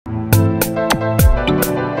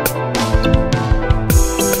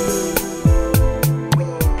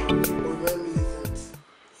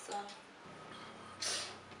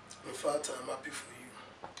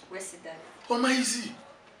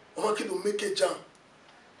jam.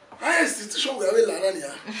 I institution we have a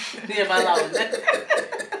lanania. Near my loud.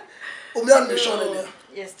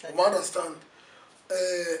 Yes, sir. You understand?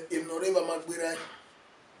 In Noreva Magbira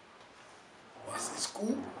was in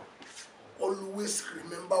school. Always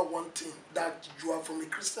remember one thing, that you are from a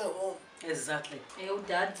Christian home. Exactly. Oh,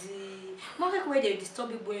 daddy. Mother, where they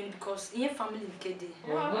disturb you because in your family naked.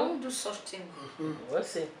 I won't do such thing.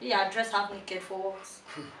 What's it? Yeah, dress half naked for what?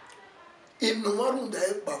 In no one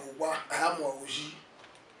I am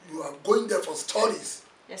you are going there for studies.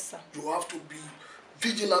 Yes, sir. You have to be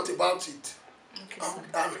vigilant about it. Okay,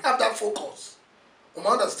 and have that focus. You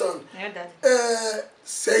understand? Yeah, daddy.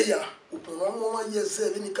 Say ya, uponomo yes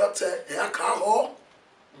say ni kata e aka ho.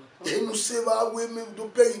 Enu save we me do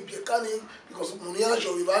pay biekani because money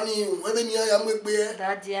ajo we bani we ni ya megbe.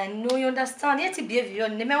 Daddy, I know you understand. Yet behavior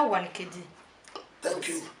never one kedi. Thank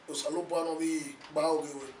you. I know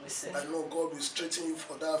God will straighten you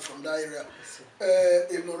for that from that area.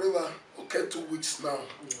 In Noreva, okay, 2 weeks now.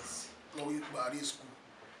 Yes. No, we are in school.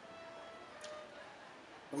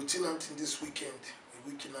 Within until this weekend,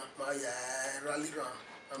 we can my rally run.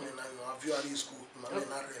 I mean, I have you at school.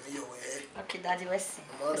 Okay, Daddy, let's see.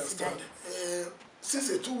 I understand. Since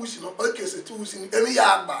a 2 weeks, okay, so 2 weeks in every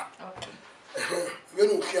yard. Okay. When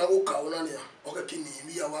we hear Kaunania, okay, can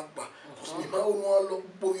you work? Because me, my own one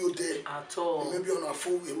boy, you there at all. Maybe on a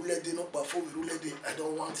phone, we will not before we will I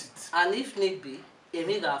don't want it. And if need be, a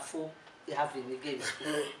mega fool, you have in the game.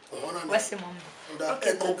 What's the mom? That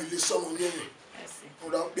echo be someone near me.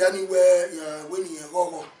 Without be anywhere, when you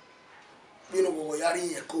go. You know, we are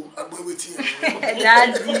in a cool, I'm with you.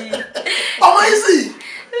 Daddy. Amazing!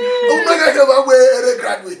 Oh my God, I'm a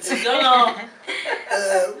graduate. No.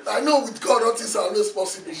 I know with God, what is always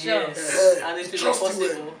possible. Yes. And it is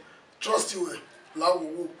possible. Trust you. Love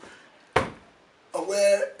you.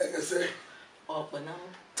 Aware, I say. Open now.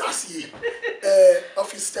 That's it.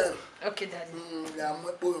 Office time. Okay, Daddy. I'm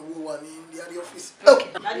not going in the office. Okay.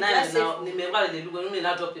 Now, we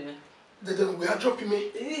not dropping me. We are dropping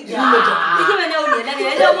me.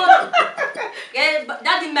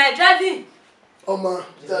 Daddy, my driving. Oh, ma.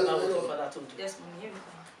 Yes, Mommy.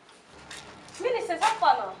 Minister, how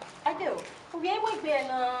far I do. We ain't going to be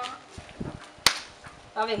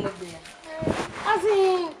as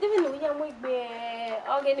in, even though we are going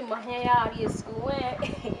to get my hair out of school,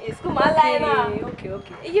 school my line.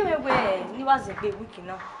 Okay. You were you was a big week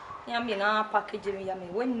now. I mean, packaging me.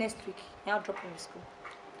 When next week, I'll drop in school.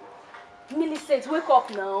 Millicent, wake up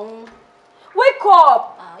now. Wake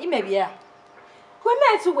up! You may be here. We're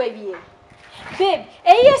meant to wait here. Babe,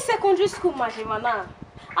 a year secondary school, Majimana.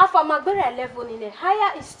 After Magbera level in a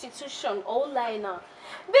higher institution, all liner.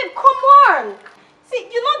 Babe, come on! See,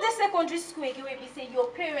 you know the secondary school where we say your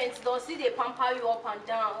parents don't see they pamper you up and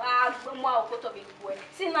down.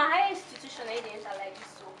 See, in a higher institution, they enter like this.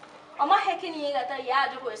 So, I'm not hacking you that I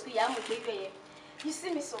had to go to school. You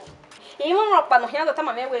see me so. Even rock no here the time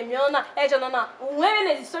I when you're not when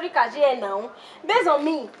is historical jail now. Based on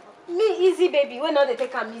me easy baby, when not they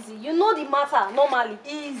take them easy. You know the matter normally.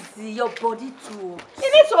 Easy, your body too. You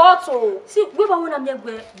need to also. See, when I'm here,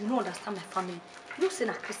 you don't understand my family. You say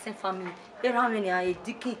a Christian family. Around when a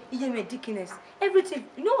deacon, even a deaconess, everything.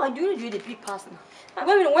 You know what you do the big person.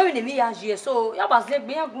 When they meet here, so I was there,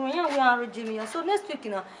 we are Jimmy. So next week,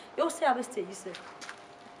 you say I will stay. You say,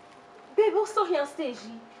 babe, also here stage.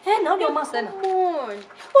 Hey, now your master. Come on.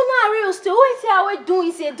 Oh, no, real still. What is our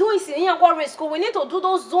doing? Here, what school? We need to do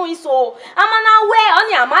those doing so. I'm an aware on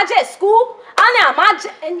your magic school. On your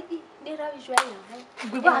magic. And they are visual.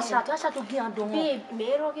 We will start to be a dog. Babe,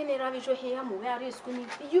 may I get a visual here? Where is school?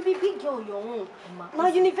 You be big girl, your own. Now,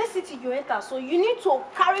 university you enter, so you need to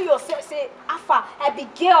carry yourself. Say, Afa, I be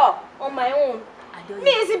girl on my own.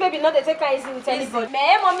 Me easy baby, not the take easy with anybody.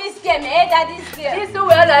 Me, mommy's scared, me, daddy's scared. This so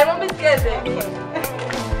well, I mommy's scared, baby.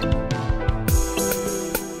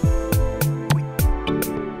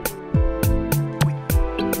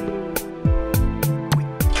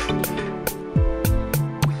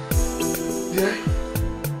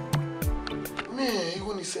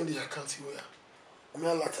 Send the account where? Me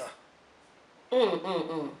a letter.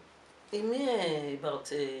 It may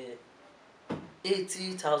about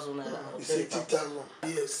 80,000. It's 80,000.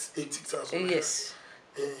 Yes, 80,000. Yes.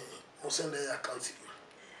 We'll send the account.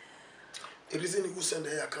 The reason you send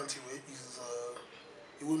the account is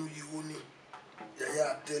you only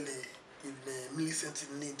tell if the Millicent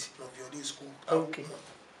in need of your school. Okay.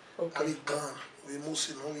 We can. We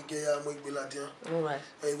must know we get our make beladia. All right.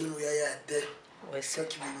 When we are there. We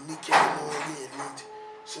make it more need.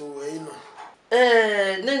 So you know.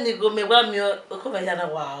 Neni go me wa mi o ko ba ya na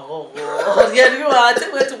wa o. Ye ni wa te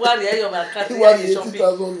we to wa re your account. You want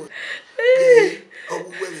 80,000.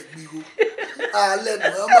 Ogu we le gbigo. Ah le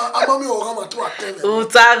no ama mi o ga ma to atene.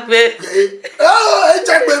 Utagbe. E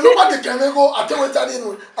jagbe no pa de kan go atewe tani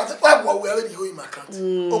nu. Ate pa go we already go in my account.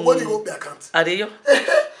 Ogbodi go be account. Adeyo.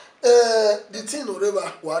 The thing no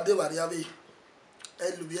reba wa de bari abi.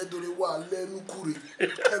 Elubiye dore wa lenu kure. E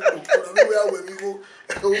ko na we awe mi go.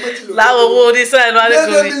 O meti lo. La wo ni say no ale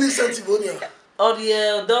go. Le million Tibonia. Ori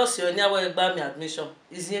does your nya we gba mi admission.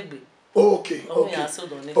 Is yin gbe. Okay.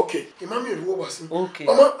 Okay. Imami will was okay.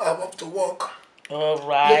 Mama, I'm up to work. All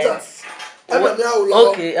right.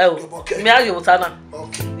 Okay. Okay. Me are you Tana?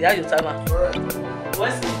 Okay. Yeah, you Tana. All right.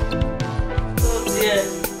 What's it? Oh dear.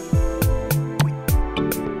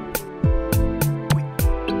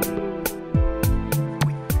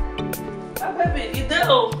 Ah baby, you there?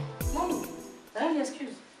 Mommy, I have an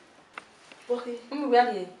excuse. Okay. Mommy, where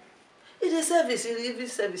are you? It's a service.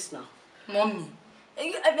 It's service now. Mommy.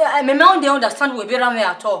 I don't understand we be around here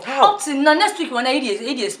at all. How? Up till now, next week when I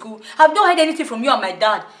eat school, I've not heard anything from you and my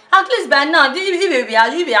dad. At least by now, if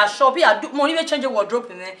we are shop, we are money we change your wardrobe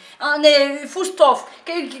in there, and food stuff,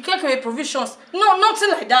 provisions. No, nothing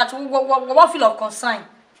like that. What feel of concern?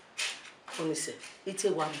 Only say, it's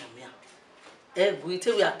a one mommy. We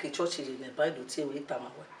tell we are church in the Bible. Tell we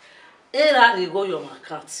tamawe. Era they go your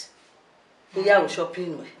account. We are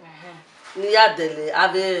shopping we. We are the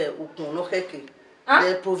ave ukun keke.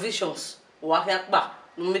 The provisions. Wahakba.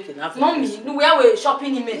 No make enough. Mommy, where we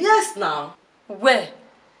shopping in me? Yes, now. Where?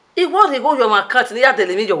 If what they go your account, they are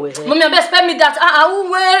telling me your way. Mommy, I best spend me that.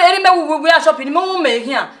 Where we are shopping? Mommy, me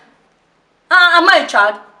here. Am I a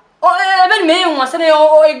child? Even me, once again,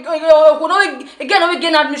 we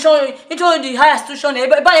gain admission into the higher institution.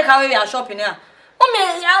 But I can't we are shopping here.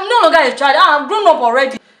 Mommy, I'm no longer a child. I'm grown up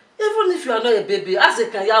already. Even if you are not a baby, as a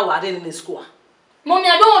can you are in the school. Mommy,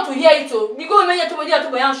 I don't want to hear it. You go in to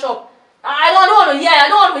my shop. I don't want to hear. I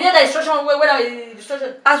don't want to hear the instruction. Whether the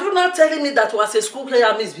instruction. Are you not telling me that was a school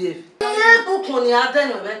player misbehave? Yeah, book money. I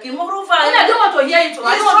don't want to hear it.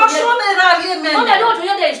 Mommy, I don't want to hear it. Mommy, I don't want to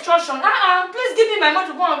hear the instruction. Please give me my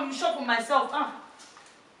money to go and shop for myself.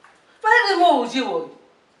 Why more would you?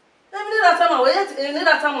 Every time I wait,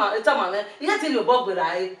 another time I yet in your bob with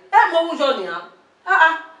I. More Johnny.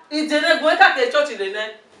 It didn't go to the church in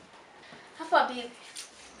the Babe,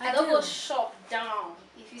 I don't go shop down.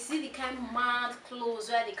 If you see the kind of mad clothes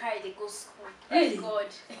where they carry, they go school. Really?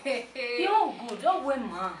 God. You're good. Don't worry,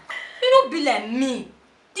 man. You don't be like me.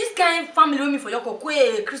 This kind of family with me for your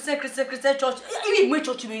Christian church. Even my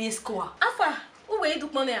church in your school. Afa, who will you do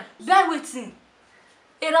money? Bear waiting.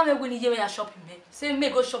 Around me when you are shopping, me. Say me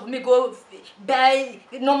go shop, me go buy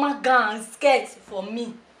normal gowns, skirts for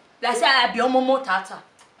me. Like say I be on Momo Tata.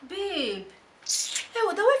 Babe. Hey,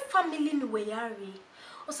 what the way family me we are?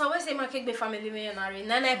 O sa we say ma ke gbe family me na re.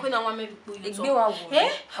 Na na ko na wa me bi po you. Wa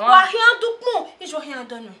here do mo, is what here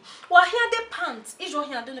done. Wa here the pants, is what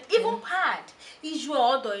here done. Even pad, is your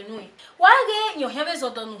order you know. Wa ge your hair is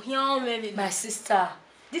order no here me. My sister,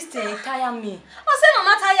 this thing tire me. O say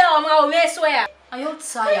no tire o me swear. Are you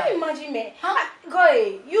tired? Can you imagine me?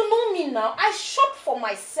 Guy, you know me now. I shop for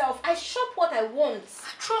myself. I shop what I want.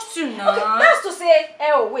 I trust you now. Okay, that's to say,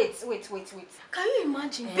 oh, wait. Can you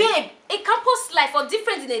imagine? Babe, a campus life or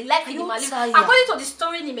different in a life in Mali. According to the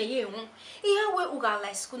story in me, here where Uga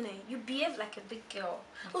like school, you behave like a big girl.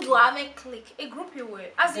 Who do I make click? A group you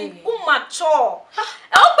were. As in, mature.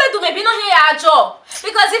 I hope you do maybe not here a job.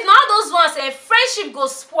 Because if not those ones, a friendship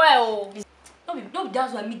goes spoil. No,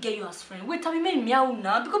 that's why me get you as friend. Wait, I mean me out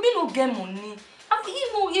now because me no get money. I mean, you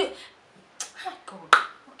know, oh God.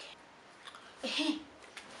 Okay.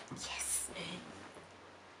 Yes.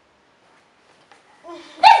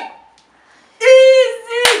 Hey!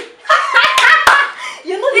 Easy!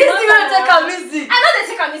 You know easy when take am easy. I know they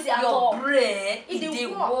take am easy at all. Your brain, it dey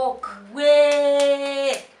work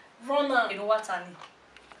way. Runner. You know what, Annie?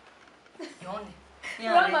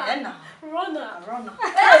 Runner.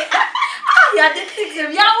 Yeah, the things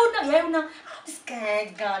yeah, this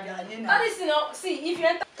guy God, you know. Honestly, no. See, if you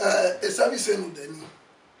enter. A service in the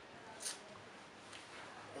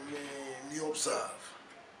me observe.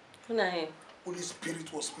 Holy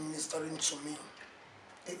Spirit was ministering to me.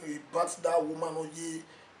 But that woman on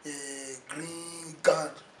a green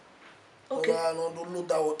card. Okay. I don't know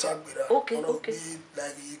that water. Okay.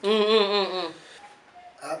 Like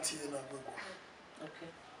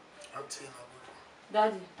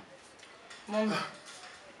Daddy. Mommy.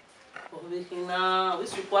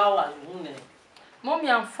 Mommy,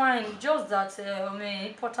 I'm fine. Just that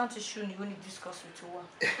important issue you need to discuss with you.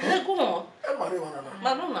 Go on.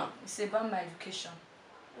 Maruna. It's about my education.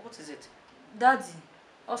 What is it? Daddy,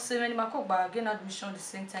 also when I go back again admission the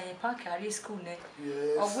same time in Park Area School,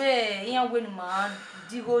 Yes. or where in when man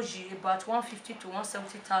digoji about 150 to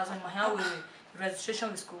 170,000 my registration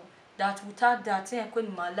with school. That without that, I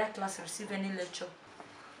couldn't my like class receive any lecture.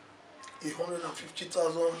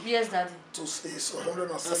 150,000. Yes, Daddy. To say so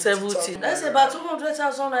 170,000. 70. That's about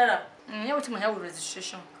 200,000 naira. Yeah, what my with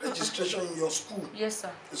registration? Registration in your school. Yes,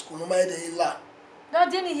 sir. The school no matter the la.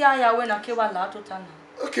 That didn't hear when I came out total.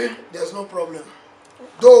 Okay, there's no problem.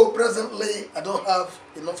 Though presently I don't have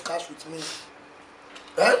enough cash with me.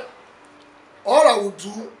 Eh? All I would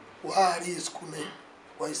do while I is school name.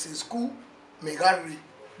 While it's in school, Megari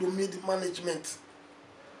do me the management.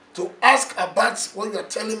 To ask about what you are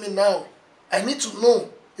telling me now. I need to know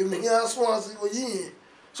if me hear as well as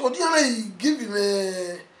so do you give him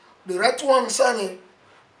the right one signing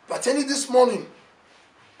pertaining this morning.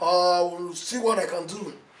 We'll see what I can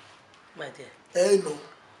do. My dear. Hey no.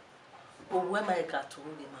 Oh, where my got to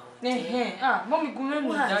him? Mommy, go on.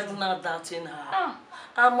 Why are you not doubting her?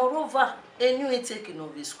 And moreover, a new taking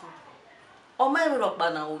over school. Or my rock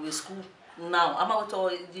banner over school. Now, I'm out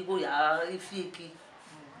of the go if you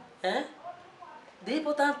eh? The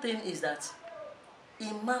important thing is that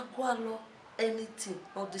Imakwalo anything,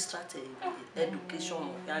 not distracted education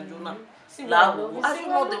and you know. As you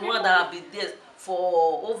know the one that have been there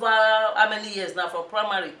for over how many years now from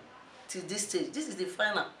primary to this stage. This is the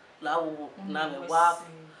final. Now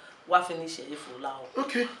we finish it for Lao.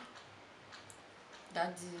 Okay.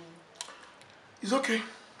 Daddy. It's okay.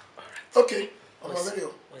 Okay. I'm a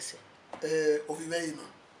video. What's it? Ovive, you know.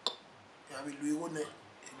 I will do it.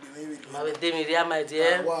 My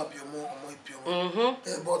dear.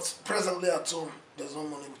 But presently at home, there's no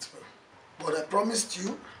money with me. But I promised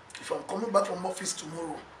you, if I'm coming back from office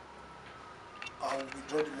tomorrow, I will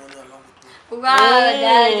withdraw the money along with me. Wow,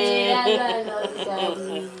 Daddy.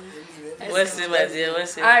 What's it, my dear?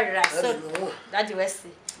 What's it? Alright, so Daddy, what's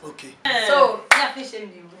it? Okay. So, yeah, fish in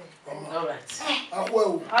the way. Alright.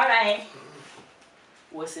 Alright.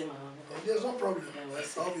 What's it, mama? There's no problem.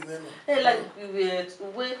 I'll be there. Hey, like, we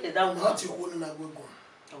wait down. Not you wouldn't have gone.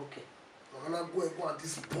 Okay. I'm going to go at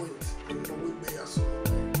this point. We may as well.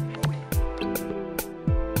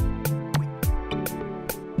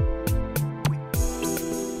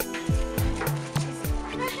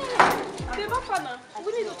 We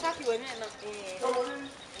need to track you again now.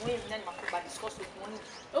 We need to discuss with money.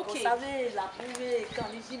 Okay.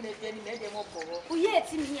 Oh yeah,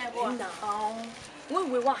 it's in here. When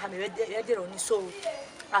we want to so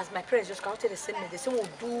as my parents just come to the same they say we'll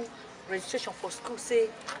do registration for school, say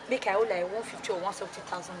make I owe like 150 or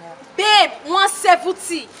 170,000 naira. Babe,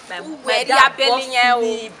 170. My dad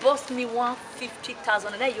bossed me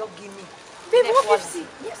 150,000 and then you give me. Babe, 150?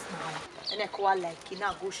 Yes, ma'am. And I call like you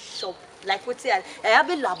know go shop. Like what say I have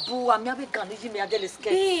a labu, I have a ganiji, me a del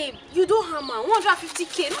skirt. Babe, you don't hammer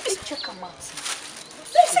 150K. No, let's check them out.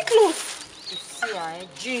 Sexy clothes. You see,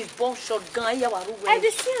 jeans, bomb shotgun, here we I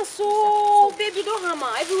see so baby don't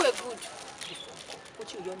hammer. Everywhere good.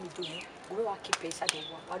 What you want me to do? We will keep inside the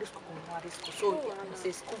one. What is school? So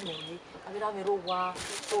say school money. I will have a row.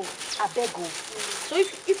 So I beg you. So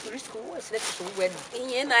if you reach school, what's next to when?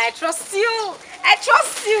 Yeah, I trust you. I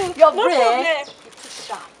trust you. Your no brain. problem. It's too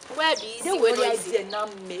sharp. Where be easy? They will idea now.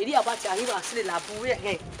 Me, about your here actually la buwe.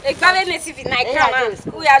 Hey. Ekbale native in Nigeria.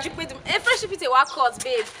 We are just with a friendship with a work course,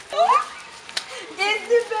 babe. It's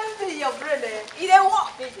depends your brain. It ain't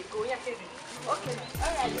what? Baby, go here, baby. Okay,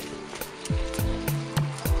 all right.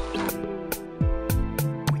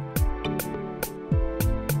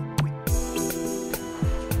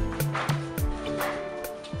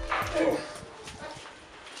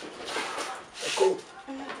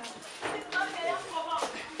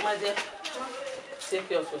 My dear, take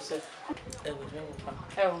care of yourself.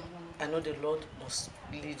 I know the Lord must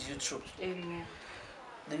lead you through. Amen.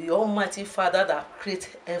 The Almighty Father that creates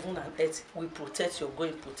heaven and earth will protect your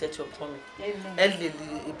going, protect your coming. Amen.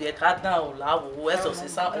 No. I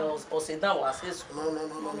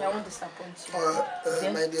won't disappoint you.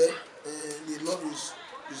 My dear, the Lord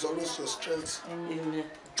is always your strength. Amen.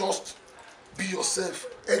 Just be yourself.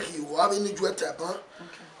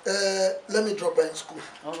 Let me drop her in school.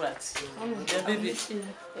 All right. Yeah, baby.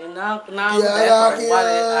 Now,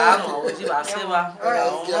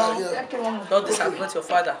 don't disappoint your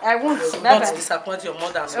father. I won't. Don't disappoint your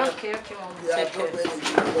mother as well. Okay, mom. Yeah, drop her in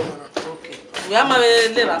school. Okay. We are my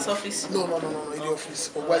neighbor's office. No, in the office.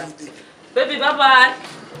 Or why you did. Baby, bye-bye.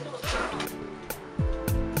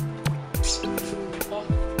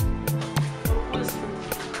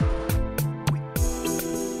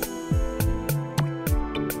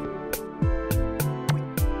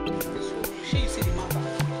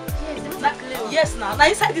 Yes, now. Now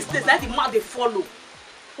inside this place, that the man they follow.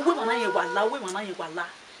 We mana ye wala.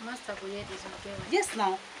 Master go hear this again. Yes,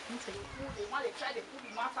 now. Okay. The man they try to put the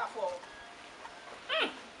matter for.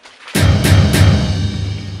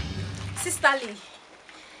 Sister Lee,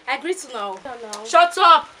 I agree to now. No. Shut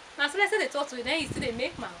up! Now, so let's say they talk to you, then you still they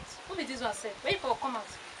make mouth. Who be this one say? Where you for come out?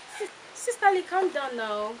 Sister Lee, calm down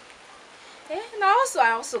now. Eh? Now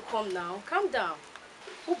I also come now. Calm down.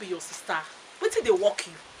 Who be your sister? What did they walk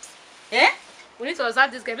you? Eh? We need to observe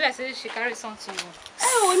this girl. Like say she carry something.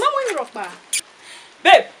 Oh, Mama, you rock back.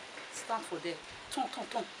 Babe, stand for there. Turn.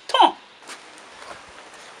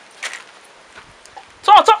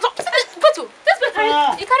 Beto, this babe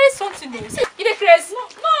he carry something. He dey crazy. No,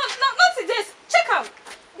 not this. Check out.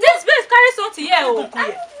 This babe carry something here. No.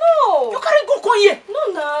 You carry go here. No,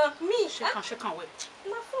 nah. Me. Shake on, wait.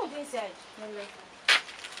 My phone inside.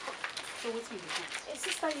 So what's me do?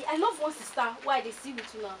 Sister Lee, I love one sister. Why they see me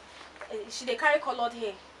too now? She they carry colored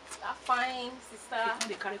hair. Fine, sister.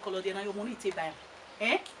 They carry colored hair. Now your money take by.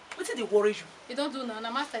 Eh? What did they worry you? You don't do now.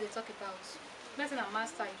 Now master they talk about. Let's say now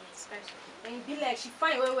master is special. And it be like she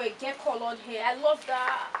find where get colored hair. I love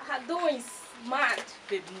that. Her doing is mad.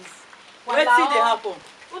 Babe, move. Wow. What did they happen?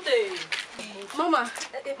 What they? Mama,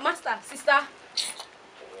 master, sister.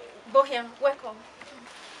 Bohem, welcome.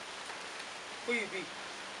 Who you be?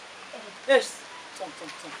 Yes. Turn.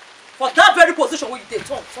 For that very position where you did,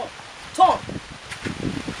 turn.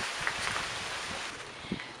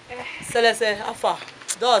 Celeste, Alpha,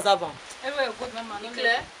 doors have them. Everywhere good, mama. You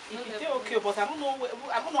clear? It's okay, but I don't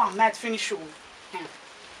know how night finish show.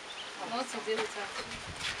 Not today with her.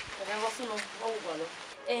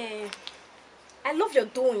 I love your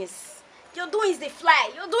doings. Your doings they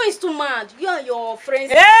fly. Your doings too mad. You and your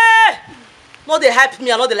friends. Hey! No, they help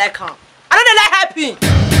me. I know they like her. I know they like helping.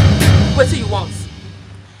 What do you want?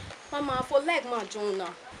 Mama, for like my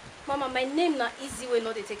Jonah. Mama, my name na easy way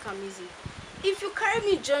not they take come easy. If you carry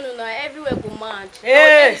me Jonah, everywhere go mad.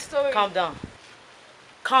 Hey! Calm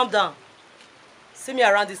down. See me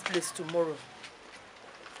around this place tomorrow.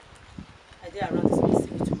 I did around this place.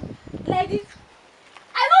 See me tomorrow. Like this.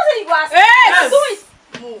 I know say you go ask. Hey! Do it.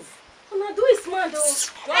 Move. Una do it smart though. I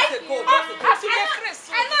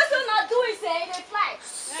know so not do it say they fly.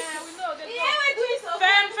 Yeah, we know. You never do it so.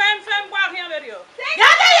 Fem, go out here video. Thank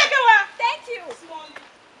you.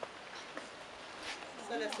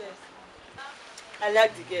 I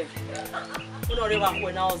like the game. You know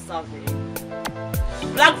when I was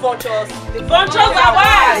Black vultures. The vultures are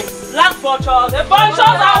wise. Black vultures. The vultures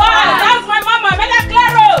are wise. That's my mama. Make that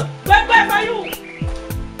clear. Wait for you.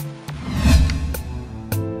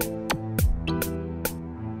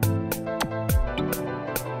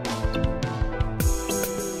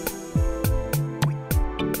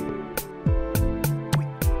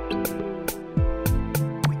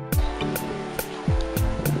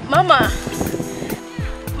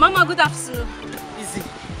 Mama, good afternoon. Easy.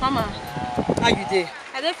 Mama. How you dey?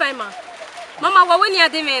 I dey fine, ma. Mama, what when you are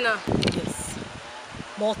there now? Yes.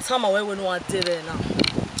 More time away when you are there now.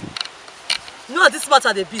 You know this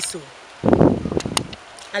matter they be so.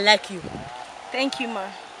 I like you. Thank you, ma.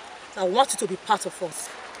 I want you to be part of us.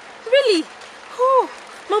 Really? Oh,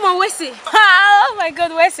 Mama, where's it? Oh my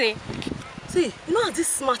God, where's it? See, you know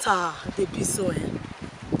this matter they be so.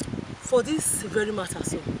 For this very matter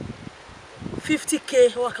so.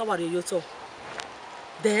 50K wakawari yoto.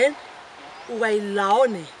 Then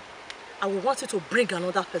I will want you to bring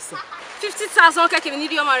another person. 50,000 okay, we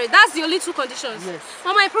need your marriage. That's the only two conditions. Yes.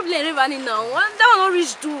 Mama, I probably ain't running now. That one not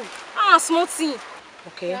reach do. I'm a small thing.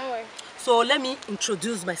 Okay. So let me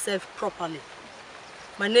introduce myself properly.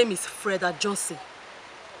 My name is Freda Johnson.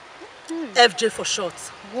 FJ for short.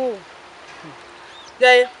 Whoa.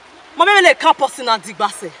 Yeah. Mama when can't person and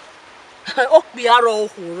digbase. Okbiaro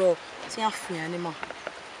horo. Me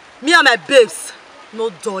and my babes, no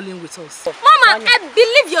darling with us. Mama, I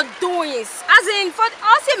believe your doings. As in, for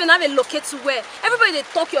also even have a locate to where everybody they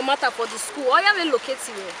talk your matter for the school. Or you have a locate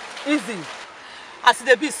to where. Easy. As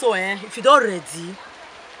they be so, if you're not ready,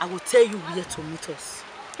 I will tell you where to meet us.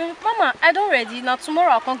 Mama, I don't ready. Now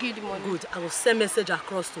tomorrow I'll come give you the money. Good. I will send message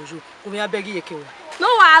across to you. No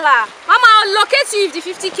wahala. Mama, I'll locate you if the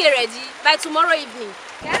 50K ready by tomorrow evening.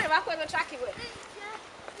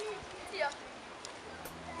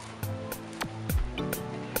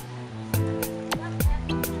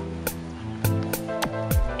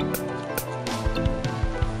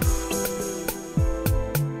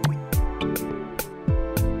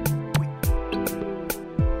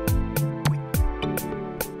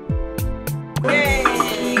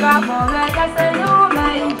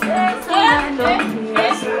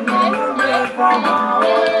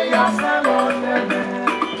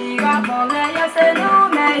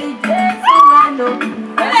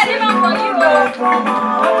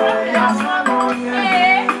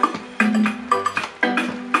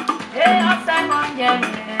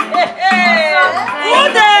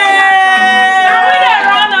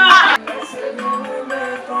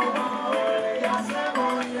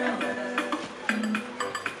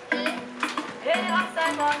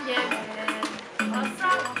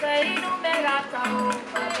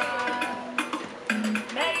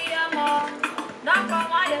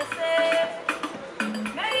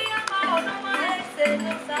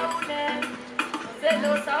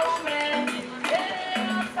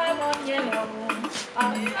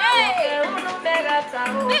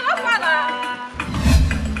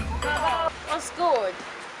 What's good?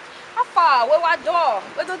 How far? Where was door?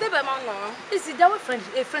 Where do they be man now? Is it that way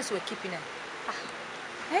friends were keeping her?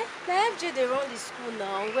 Eh? The FJ they run the school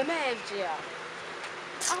now. Where my FJ?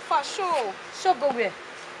 How far? Show. Sure, go where?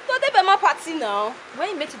 Do they be my party now? When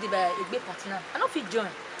you met the big party now, I don't feel join.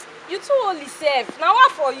 You too only safe. Now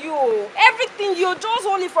what for you? Everything you just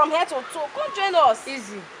only from head to toe. Come join us.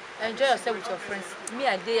 Easy. Enjoy yourself with your friends. Me,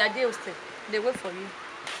 I day hostel. They wait for you.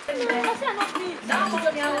 Hey, no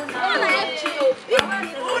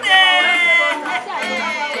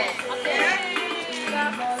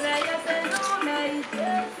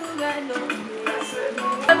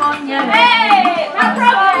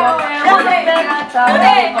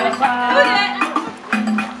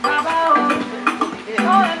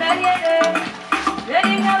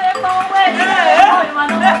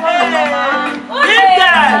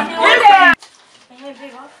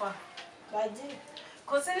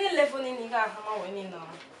concerning level in Niga, how many now?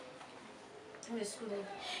 In the school,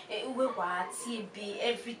 we were TB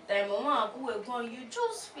every time. Mama, go going. You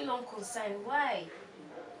just feel unconcerned. Why?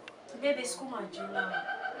 Baby, school man, you now.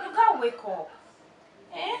 You can't wake up.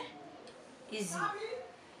 Eh? Easy.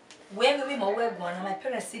 When we more work one, my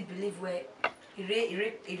parents still believe we're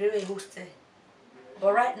a hostel.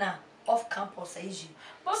 But right now, off campus, easy.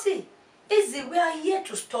 But see, easy. We are here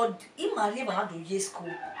to study. In my life, I do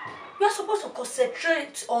school. We are supposed to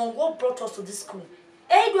concentrate on what brought us to this school.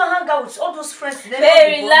 Hey, do you hang out with all those friends?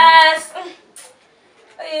 Very relax.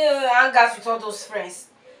 Hang out with all those friends.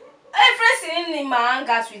 Friends in my hang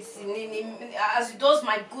out with as those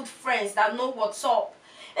my good friends that know what's up.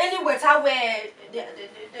 Anyway,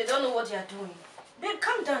 they don't know what they are doing. Babe,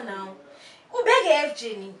 calm down now. Who beg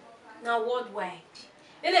FJ now worldwide?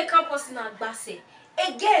 Then the campus in Agbase.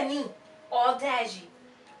 Again, or Daji.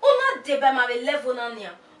 Una deba ma level na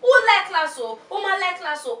nia. Who like class o? Who ma like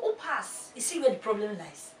class o? Who pass? You see where the problem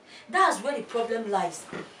lies? That's where the problem lies.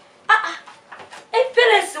 If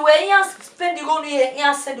parents were here spend the whole year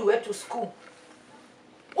here send the way to school.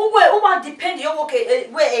 Who depend on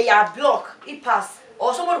where a block it pass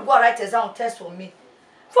or someone go write exam test for me.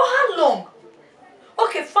 For how long?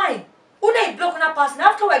 Okay, fine. Who they block na pass and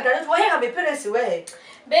after I graduate, why have my parents were?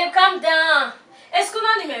 Babe, calm down. School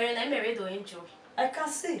na ni married or angel. I can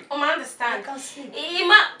see. I understand. I can see. In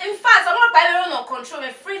fact, I'm not by my own control.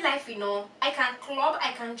 My free life, you know. I can club,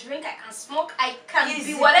 I can drink, I can smoke, I can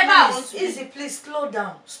Easy, be whatever please, I want to. Easy, please, slow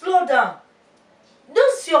down. Slow down.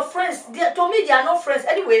 Those your friends, to me, they are not friends.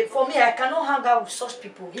 Anyway, for me, I cannot hang out with such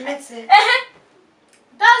people. It makes sense.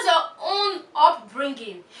 That's your own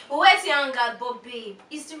upbringing. Where's your anger, but babe?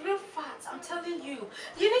 It's the real fact. I'm telling you.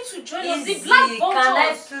 You need to join us. The black vultures. Can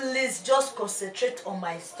I please just concentrate on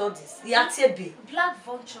my studies? Black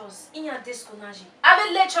vultures. In your desk, I'm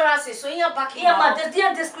a lecturer, so in your back. Yeah, but the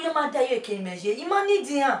desk, you might die. You can't measure. You might need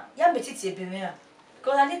the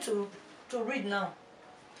because I need to read now.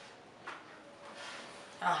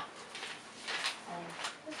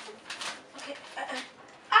 Okay.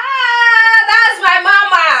 That's my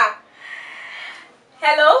mama.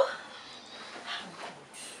 Hello?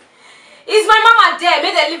 Is my mama there?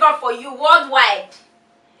 May they deliver for you worldwide.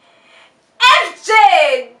 FJ,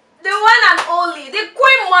 the one and only, the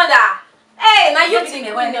queen mother. Hey, now you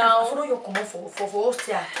the queen now. Follow your command for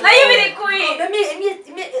hostel. Now you be the queen. The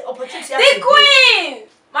queen.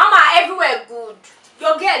 Mama, everywhere good.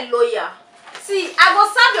 You get a lawyer. See, I go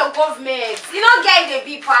serve your government. You don't get the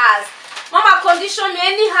big pass. Mama, condition me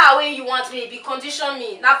anyhow when you want me. Be condition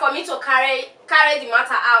me. Now for me to carry the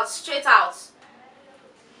matter out, straight out.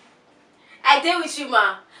 I deal with you,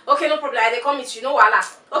 ma. Okay, no problem. I dey come with you. No wahala.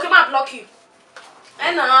 Okay, ma, block you.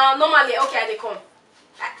 And normally, okay, I dey come.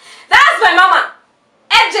 That's my mama.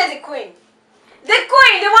 FJ the queen. The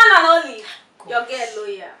queen, the one and only. Your girl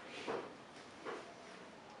lawyer.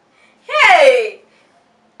 Hey!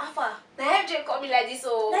 Alpha, the FJ call me like this,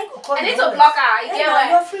 so I need to block her. You get why?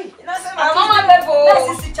 You're free. You know, say my normal level.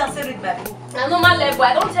 Let's see chance to read my book. My normal level.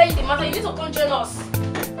 I don't tell you the matter. You need to come join us.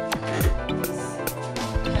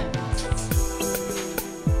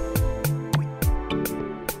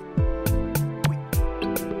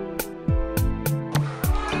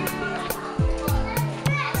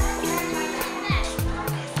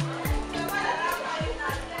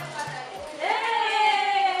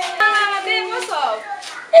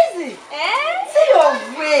 Easy. Eh? See your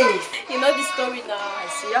way. You know the story now.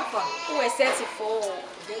 Alpha. Who was 34?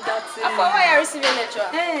 That's Alpha, why are you receiving lecture?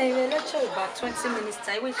 Hey, we lecture about 20 minutes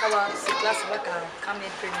time. We have our class back and come and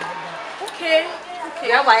training. Okay. We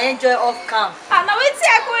have an enjoy off camp. Ah, now wait till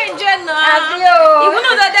I go enjoy now. Hello. Even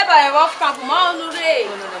though that by a rough camp, ma no day.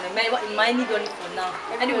 No. My need only for now.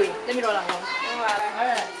 Anyway, let me roll around.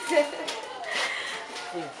 Alright. Hey,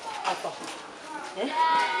 Alpha. Eh?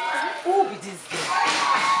 Who be this girl?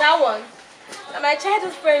 That one. My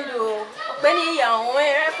childhood friend though. Benny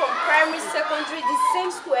from primary, secondary, the same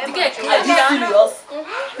school. Are you serious?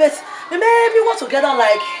 But maybe we work together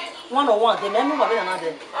like one-on-one. They may move away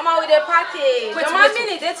another. Mama with a package. Your mama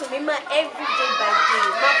need it to me every day by day.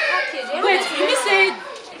 My package. Wait, you mean say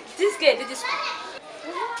this girl did this school?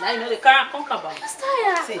 Now you know the car can't come back.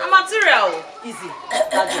 See, I'm material. Easy.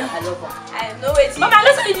 That girl, I love her. I know it. Mama,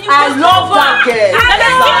 listen, I love that girl.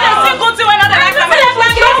 I go to another like that.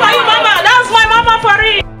 For you, Mama. That's my Mama for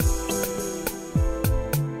it.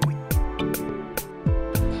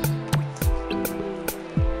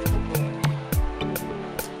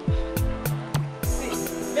 See,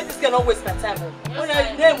 make this girl not waste my time. When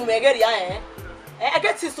I name me, I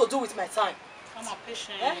get things to do with my time. I'm a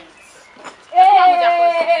patient. Hey,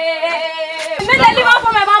 me dey leave her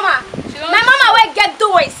for my mama. My mama will get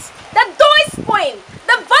dois. The dois queen.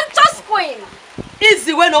 The bunches queen.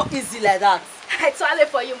 Easy, we're not easy like that. I swallow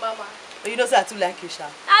for you, mama. But you know say I too like you, Sha.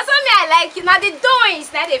 That's what me I like you. Now the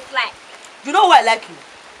dois, now they fly. You know why I like you?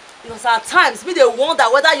 Because at times, me they wonder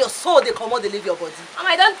whether your soul they come out, they leave your body. Mama,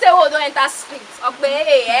 I don't tell you don't enter street.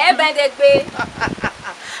 Okay,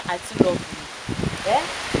 I too love you. Eh?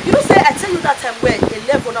 You know say I tell you that time where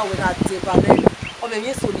 11 now with that Debane or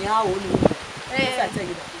maybe Sonia or no. I tell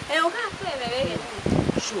you that.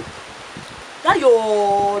 Sure. That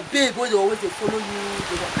your babe will always they follow you,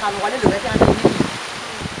 they will come one of the weather and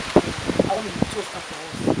I want you to talk for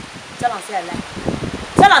us. Tell her say I like you.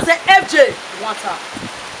 Tell her say FJ want her.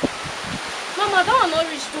 Mama, that one not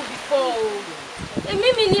reach do before. A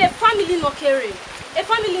mimi a family no carry. A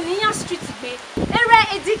family in your street be.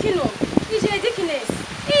 Edikino. Edikiness.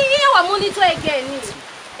 Our monitor again.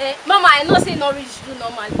 Mama, I know say no reach do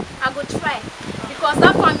normally. I go try because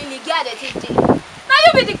that family get it. Now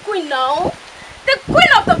you be the queen now. The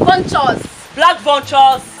queen of the vultures. Black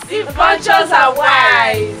vultures. The vultures are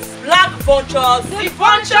wise. Black vultures. The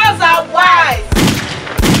vultures are wise.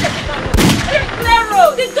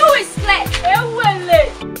 The door is clear.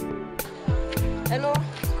 Hello,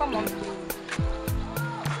 come on.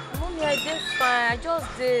 Mommy, I did fine. I just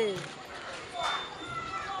did.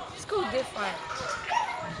 School did fine.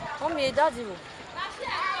 Mommy, daddy.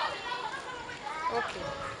 Okay.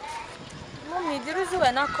 Mommy, the reason why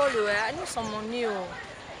I not call you, I need some money.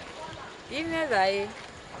 Even right.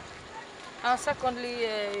 And secondly,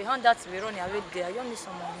 you hand that to me running away there. I don't need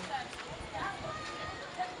some money.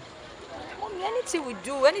 Mommy, anything we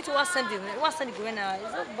do, anything we send it when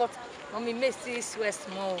it's not but mommy may still swear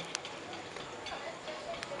small.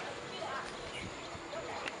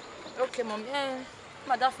 Okay, mommy.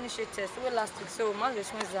 My dad finished a test last week, so my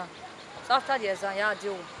response exam. So after the exam, yeah,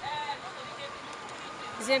 deal.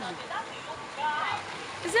 Isn't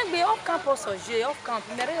it off campus or J off camp?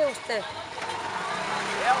 Me re hostel.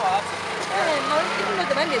 Yeah, what? No, you know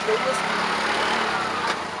the man they do this.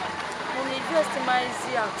 Mommy, just my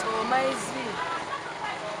easy at all, my easy.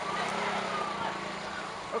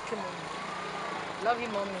 Okay, mommy. Love you,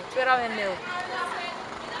 mommy. Where are you?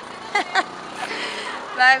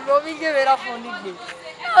 My mommy gave it up on me.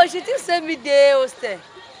 Oh, she didn't send me the hostel.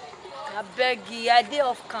 I beg you, I did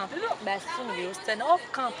off camp. You know, my son will stand off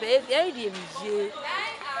camp. You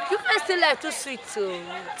guys still like too sweet, too.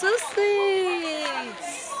 Too sweet.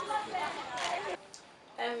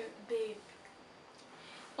 Babe.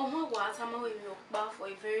 Oh my God, I'm with you back for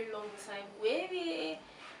a very long time. Baby,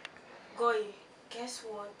 Goy, guess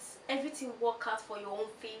what? Everything work out for your own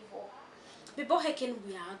favor. Before I can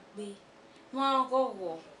be out, babe. No,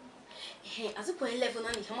 go. Hey, as you put 11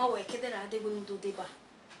 and you come away, they going to do deba.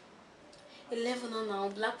 11 now,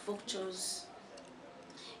 black vultures.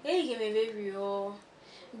 Hey, give me baby, oh.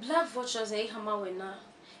 Black vultures, hey, hama na.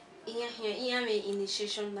 Iya me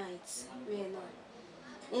initiation night. Where now?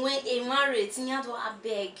 When a married, you do a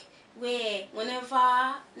beg. Where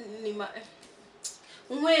whenever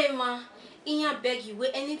Iya beg you.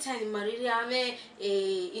 Where anytime married, I me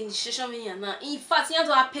initiation me na. In fact, you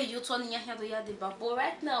do a pay you to niya do ya de but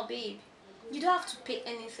right now, babe, you don't have to pay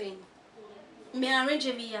anything. Me arrange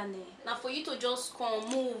every year now for you to just come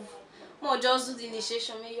move. More just do the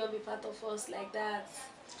initiation, may you be part of us like that.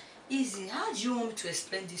 Easy. How do you want me to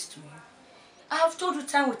explain this to you? I have told you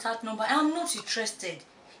time without number. I am not interested.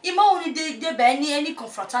 Ima only dey by any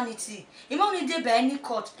confraternity. Ima only dey by any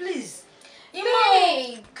court, please.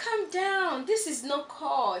 Babe, calm down. This is no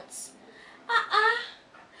court.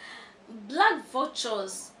 Black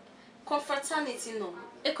vultures, confraternity no.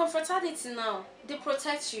 A confraternity now, they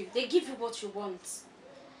protect you. They give you what you want.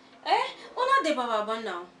 Una de baba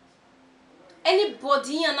now.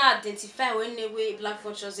 Anybody you not identify when they way black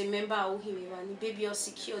vultures a member of him, baby, you're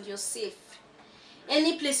secured, you're safe.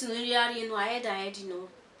 Any place in the area, you know, I heard, you know.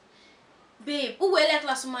 Babe, who will like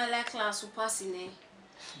class, my like class, who pass in there?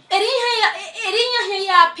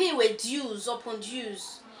 It pay with dues upon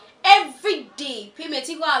dues. Every day, payment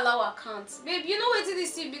go allow account. Babe, you know what it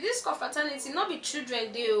is to be this confraternity, not be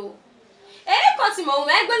children deal.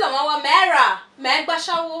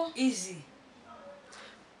 Easy.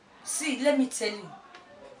 See, let me tell you.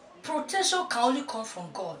 Protection can only come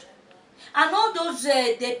from God. And all those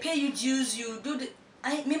they pay you dues, you do the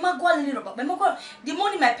the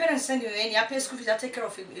money my parents send you any I pay school fees, I take care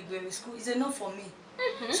of a school is enough for me.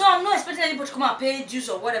 So I'm not expecting anybody to come and pay dues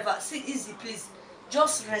or whatever. See, easy, please.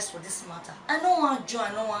 Just rest for this matter. I don't want to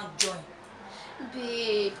join.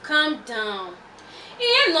 Babe, calm down.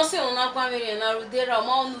 I'm not saying I'm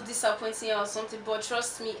not disappointing or something, but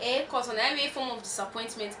trust me, cause on every form of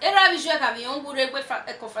disappointment,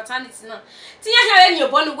 confraternity now.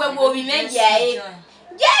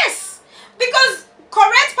 Yes, because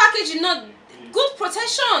correct packaging, not good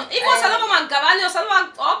protection. If was a Gavani or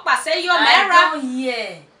someone say your I don't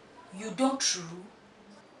hear. You don't true.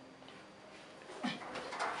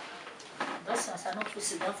 That's as I not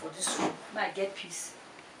sit down for this room. I get peace.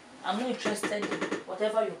 I'm not interested in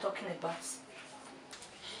whatever you're talking about.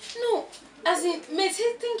 No, as in, me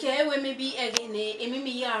think we maybe again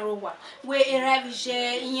maybe yarowa where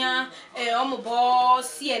eravije inya omobo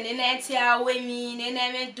CNN we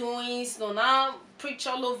mean doings no now preach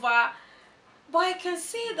all over. But I can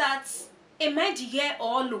see that it might get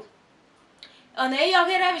all on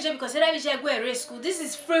a because eravije go to school. This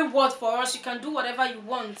is free word for us. You can do whatever you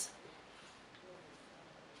want.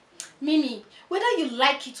 Mimi, whether you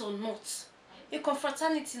like it or not, a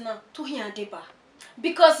confraternity now to hear deba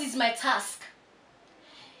because it's my task.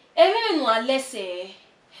 Even no unless who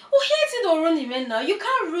hates it or run even now, you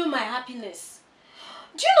can't ruin my happiness.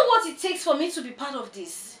 Do you know what it takes for me to be part of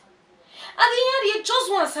this? At the end, you just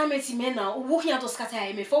want assignment now, working out to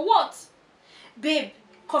scatter me for what? Babe,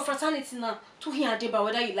 confraternity now to hear deba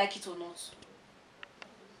whether you like it or not.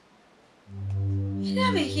 You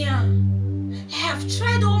never hear. I have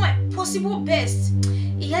tried all my possible best.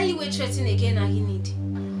 Here you were threatening again and you need.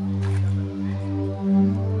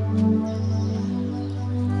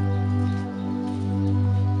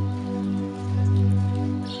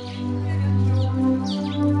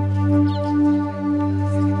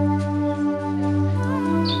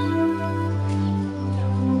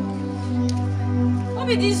 What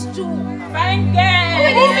be this do? Thank you. What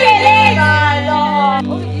be this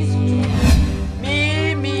What be this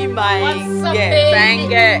my what's up, baby?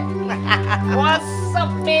 What's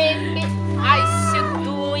up, baby? How you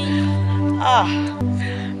doing?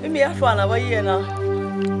 Maybe I found over here now.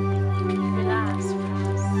 Relax.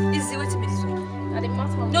 Easy, wait a minute.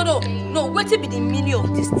 No, wait till be the meaning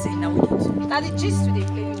of this thing now. Now the gist to the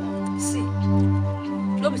play now. See,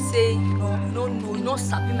 don't be say you not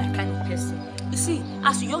sabi my kind of person. You see,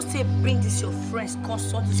 as you just say bring this your friends,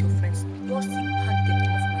 consult this your friends, just see can't get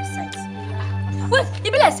off my sight. Wait,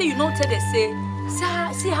 it be like say you don't tell them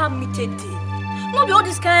say how me today. No be all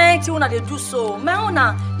this kind of thing when they do so. My own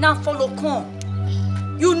na follow come.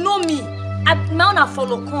 You know me. My own na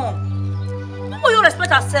follow come. No more you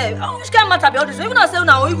respect yourself. Which kind matter be all this? Even I say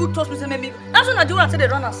now you trust me say maybe. That's when I do when I say they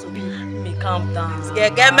run us. Me calm down.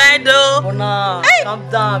 Get my do. Bona, calm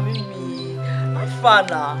down, Mimi. I'm fine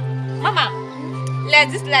now. Mama, like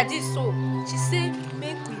this so. She said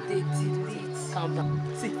make we delete. Calm down.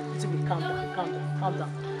 See, calm down.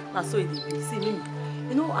 Now so it be. See me.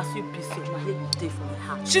 You know as you be so, my head will day for my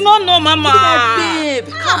heart. She don't know, Mama. Babe,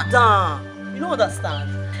 calm down. You don't understand.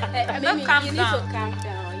 Mimi, you need to calm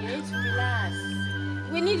down. You need to relax.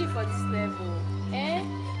 We need you for this level.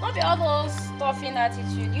 Not be all those stuffing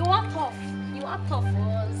attitude. You want tough for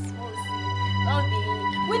us. Don't be.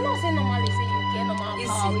 We not say normally say you get normal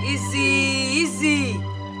power. Easy.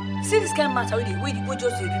 See this kind of matter we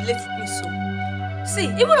just relate with me so. See,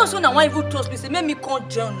 even also now one even trust me, say make me come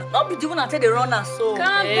join. Not be the one I tell the runner so.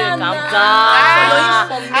 Calm down.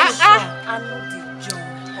 For your information, I know the join.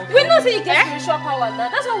 Okay. We know say you get spiritual power now.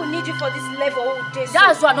 That's why we need you for this level.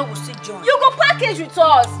 That's why I know we see join. You go package with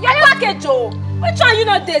us. Your package, oh. Which one you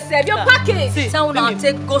not there, sir? Your package. See, someone now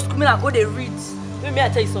take go school, me and go they read. Let me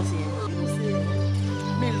tell you something. You know say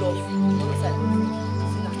me love you. You know say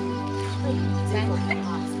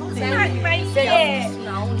You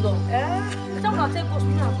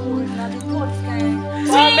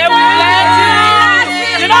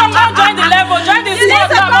know, come join the level, join the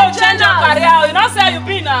sport now, will change your career. You know, say you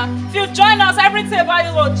be now. If you join us, everything about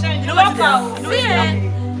you will change. You know what?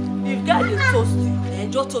 If guy is toasty,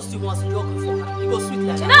 and just toasty once, you go for her. You go sweet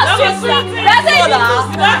like that. That's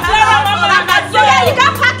you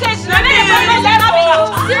can package.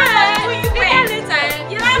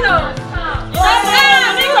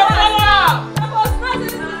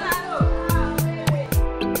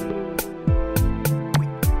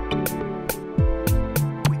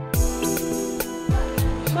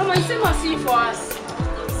 Mama, you say must see for us.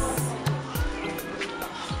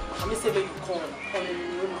 I mean, say where you come in the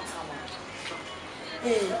room.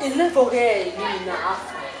 In level here, you na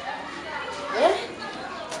Afro.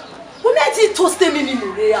 When I did toast them in the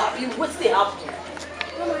mood, what's the happen?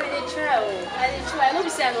 Mama, they try. I try. I know we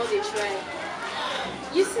say I know they try.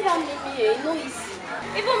 You see that maybe here, it's not easy.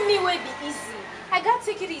 Even me will be easy. I gotta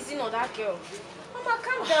take it easy on that girl. Mama,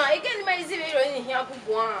 calm down. Again, my easy way in here,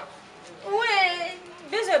 go on. Wait.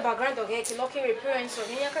 Based on the background of her, looking her parents, or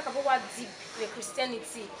you can't about deep the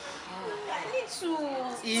Christianity. I need to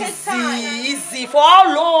take time. Easy. For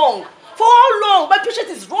how long? For how long? My patience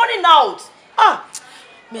is running out. Ah,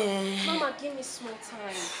 man. Mama, give me small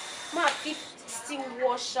time. Ma, keep still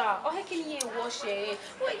wash her. Or how can you wash her?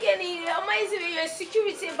 Well, again, your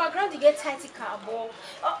security background, you get tight car, but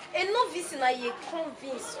enough is na you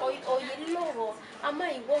convince or you love. Ama,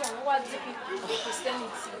 you want what deep the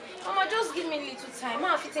Christianity. Mama, just give me a little time.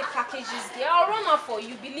 Ma, if you take packages there, I'll run out for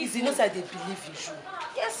you. Believe me. You know, say they believe you.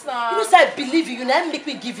 Yes, now. You know, say I believe you. You now make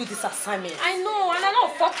me give you this assignment. I know, and I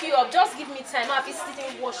don't fuck you up. Just give me time. Ma, if you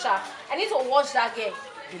sitting wash her, I need to wash that girl.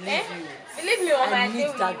 Believe you. Believe me, Mama. I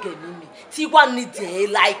need that girl, Mimi. Tiwa need her,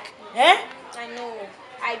 like, I know.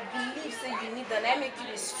 I believe say you need that. I make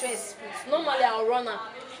you stressful. Normally, I'll run her.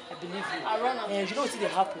 I believe you. I'll run her. You know what will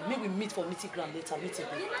happen? Maybe we meet for meeting ground later.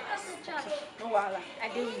 No wahala. I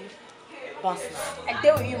deal with you. Bounce now. I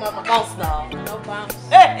deal with you, Mama. Bounce now. No bounce.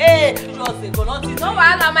 Hey, just say, go not. No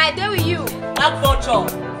wahala, I deal with you. That vulture.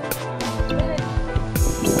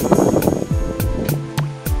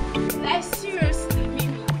 Like seriously,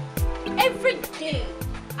 Mimi. Every day,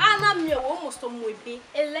 Anna me almost on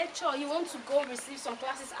a lecture. You want to go receive some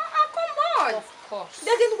classes? Come on. Of course.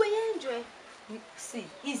 They're going to enjoy. See,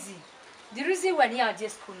 easy. The reason why they are at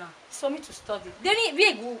school now is for me to study. Then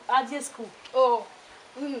we go at school. Oh,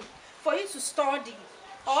 for you to study.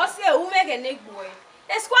 Or say, who make a neck boy?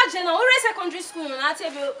 A squad general, or secondary school. Let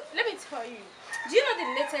me tell you. Do you know the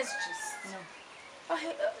latest gist? No.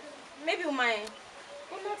 Maybe my.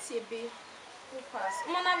 I'm not here, babe. Who pass?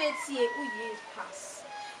 I'm not here. Who pass?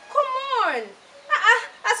 Come on.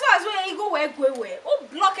 As far as where you go, where? Oh,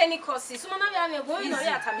 block any courses. So now we are going.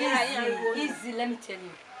 Easy. Let me tell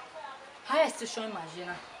you. Higher institution in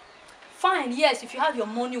Nigeria. Fine, yes, if you have your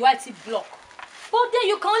money, why it's block? But then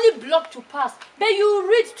you can only block to pass. But you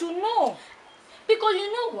read to know. Because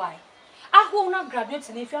you know why? I will not graduate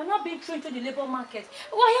if you are not being trained to the labor market.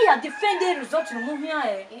 Why you are defending results in the movie?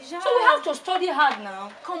 So we have to study hard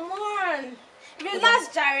now. Come on. Relax,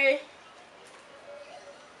 Jerry.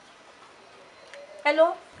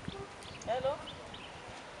 Hello?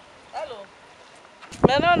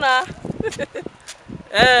 Menona.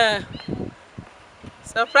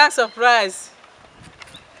 Surprise.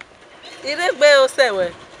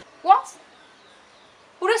 What?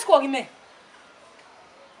 Who is calling me?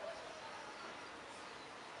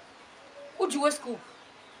 Who do you go school?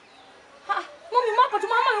 Mommy,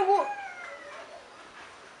 Mama,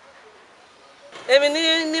 Emi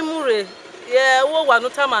ni mure. Yeah, wo wa no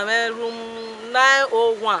time room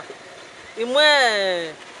 901.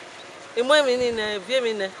 Imwe mi ni na vie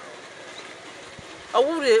mi ne.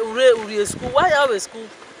 Ure school. Why you school?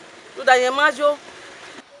 Do da yen majo.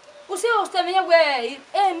 Who say o stay where?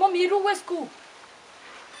 Mommy, you do school.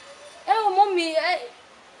 Mommy,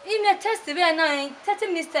 in a test we na 30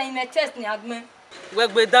 minutes in a test ni agme. We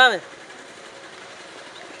gbe dan me.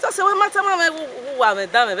 So say we matter ma me wa me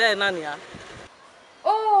dan me be na ni a.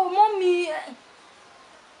 Oh, Mommy.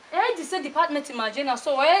 I just said department in Nigeria,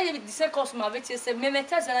 so I the same customer with you say me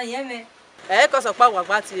test na yeme. Cause of wa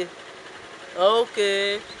gba ti.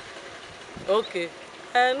 Okay.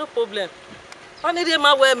 No problem. Only dey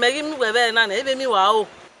ma we me mi we be na na ebe mi wa o.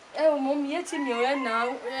 Mommy, you tell me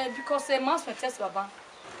now because mass test baba.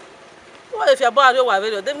 What if your boy wa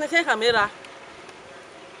video? Dem can camera.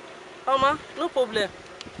 Mama, no problem.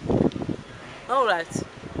 All right.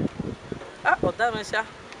 Oda me sha.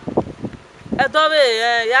 Ya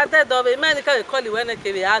de dobe, me ni ka call you when e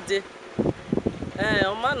ke be ade.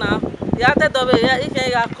 Oma na. Ya te dobe ya ike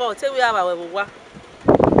ya call. Say we have our wa.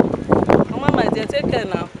 Mama, my dear, take care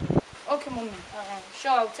now. Okay, mommy.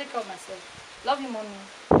 Sure, I'll take care of myself. Love you, mommy.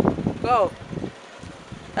 Go.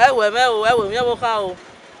 Ewe, mi wo ka o.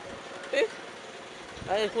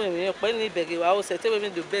 Aye fún mi pe ni bege wa o se te we mi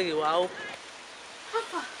do bege wa o.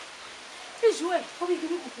 Papa. Hey, Joël. How we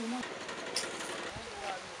give you compliment?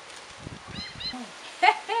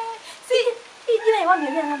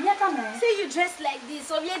 See you dressed like this,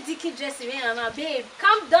 so you're dicky dressing me and babe.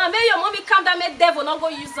 Calm down, make your mommy calm down, make devil not go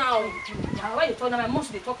use sound. Why you talking? My mom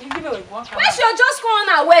should be talking. You give me a one. Where she just going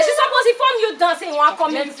away? She's supposed to form you dancing one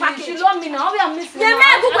coming package. She love me now. We are missing. Yeah,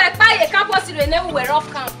 man, go back by a campus to the never wear off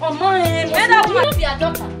camp. Oh man, that woman be a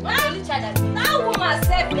doctor. Only child. That woman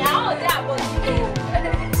said we are all there about you.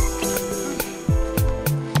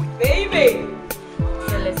 Baby.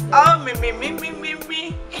 Oh, me. Me.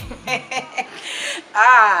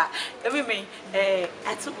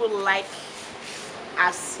 I too good like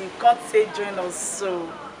as you can't say join us so.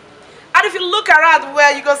 And if you look around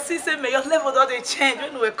where you go see say me your level don't change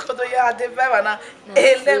when we go to your the vibe na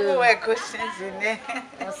a level where go change in there.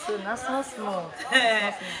 That's so small.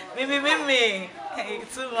 Me.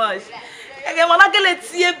 Too much. Again, managele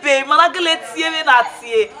tie be na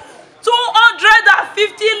tie.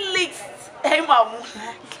 250 licks. Hey, mama.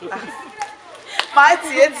 My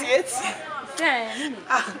tie.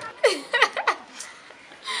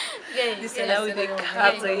 This is how we do.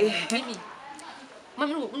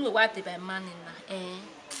 Mama, we want to buy man in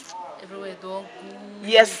everywhere do.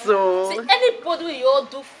 Yes, so. See anybody you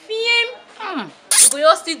do film. Go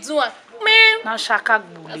you still do man. Now shaka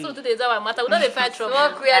gbule. That's what today is our matter. We don't dey fight trouble.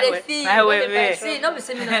 Work we are the fee. Wait. See, not be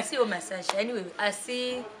saying I see your message. Anyway, I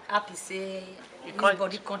see happy say this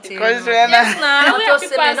body contain. Because Yes, now we Just have say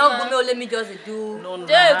people me no now. go me let me just do. no.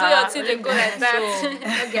 Yeah, do your thing, they go like that. So,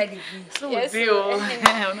 no get the beat. So Yes, we no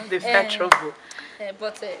dey fight trouble.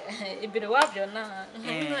 But it be the wife you now.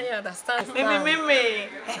 You understand? Me.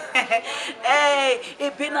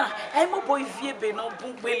 Hey, Bena, I'm a boy vie be no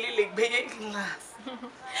bugbeli le gbeye class.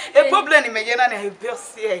 A problem in me na na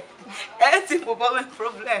bios here. Eti problem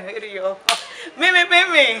here. Me.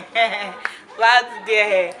 What's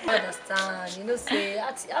there? I understand. You know, say I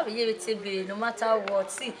will give it to be no matter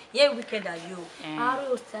what. See, yeah, weekend are you. I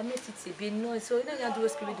will submit it to be no. So you don't have to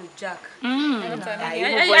do Jack.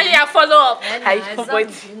 Yeah, follow up. Yeah, weekend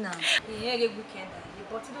are you,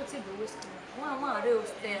 but you don't take the risk. One I will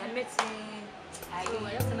stay. I met him. So I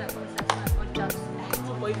have to make contact.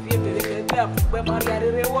 Boy vie be we Maria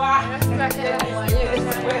rewa.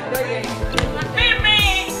 Me.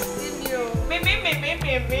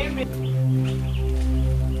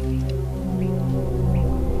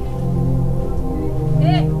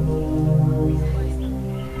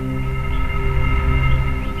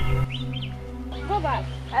 Go back.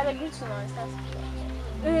 I will greet you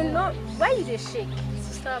now. No, why you just shake?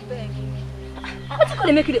 Sister, beg. What you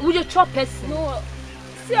gonna make it? Would you chop person? No.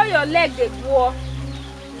 See how your leg they war.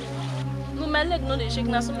 No, my leg no they shake.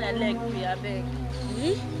 Now so my leg be a beg.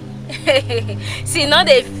 See, no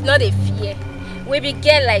they fear. We be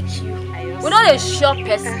girl like you. We not a shop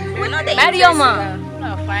person. We not the marry your man.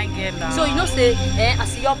 Fine girl now. So you know say, I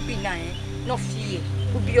see your pin now, no fear.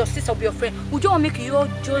 Will be your sister, will be your friend. Would you want make you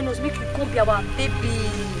join us, make you come be our baby?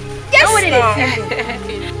 Yes,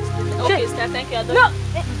 Okay, sister, thank you. No,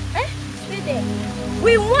 Stay there.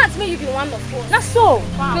 We want me you be one of us. that's so.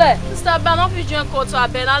 Wow. Claire. Sister, Ben, don't be join court to a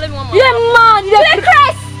Ben. I'll let me one more. You man, you Play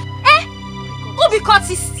Christ. Who be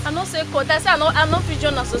courtist? I don't say court. I say I don't fit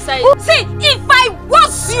join a society. See, if I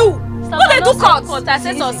was you, who they do court? I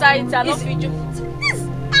say society. I don't fit join.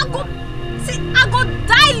 I go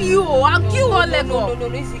dial you. I'll kill you all leg. No,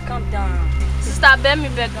 easy, calm down. Sister, Ben, me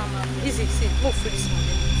beg am. Easy, see, move free this morning.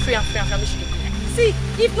 Free and See,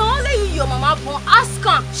 if not only you, your mama born, ask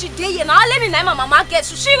her. She dey here. Now only me, my mama gets.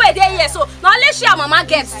 So she were there here. So now only she and mama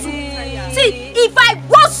gets. See, if I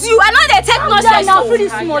was you, I know they take no sense. Now free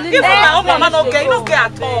this morning. Even my own mama no get,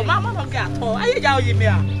 at all. Mama no get at all. Aye ya oyi me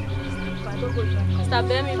ah. Sister,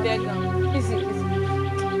 bear me beg am. Easy.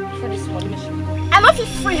 Free this morning. I no fit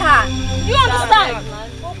free her. You understand?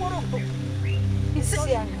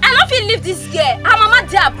 I no fit leave this girl. Her mama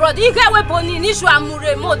dey abroad. You get wey born in issue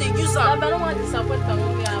amure mo dey use am. I don't want disappoint her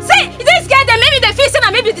mommy. See, this girl dey maybe dey feel say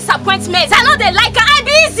na maybe disappointment. I know they like her. I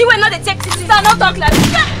be easy when no dey take it. Sister, no talk like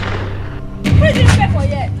this. Free this girl for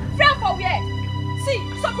here. Free am for where? See,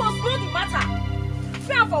 suppose know the matter.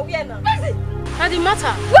 Free am for where now? Easy. Now the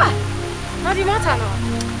matter. What? Now the matter now.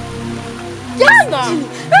 Yes, now.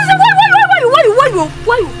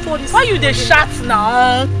 Why you for this? Why you dey shout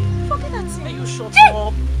now? Forget that thing. You shut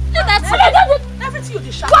up. Do that thing. Everything you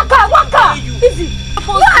dey shout. Waka. Easy.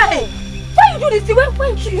 Why? you do this?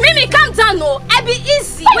 When you... Mimi, calm down, no. I be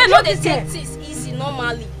easy. We're not the take things easy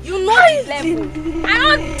normally. You know the level. I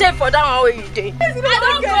don't take for that one where you dey. I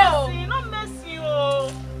don't go. No mercy,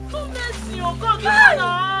 oh. No mercy, oh.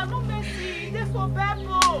 God, no mercy. They for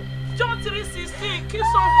Bible. John 3:16. Kill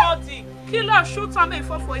somebody. Kill her, shoot her, make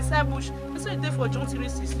fall for his bush. That's why they for John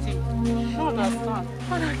 3:16. No understand.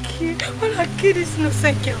 Wanna kill this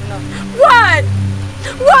innocent girl now? Why?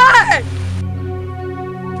 Why?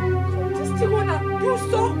 This thing wanna do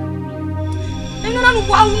so? And you don't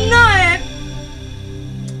wow now,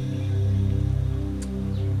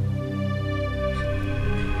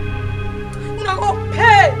 You don't go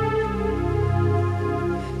pay.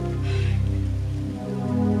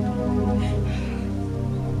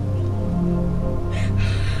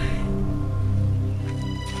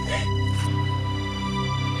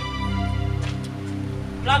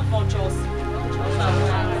 Black vultures.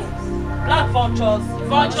 Black vultures.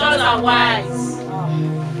 Vultures are wise.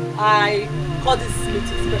 I call this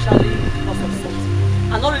meeting especially because of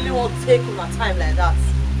something. I don't really want to take my time like that.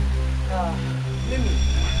 Mimi,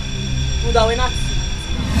 would I not see?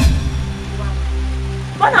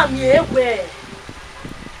 When I'm here, where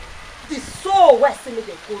the soul where see me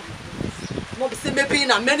they go. Not say maybe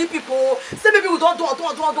na many people say maybe we don't now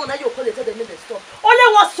you call it tell them they stop.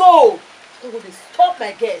 Only one soul. Who will stop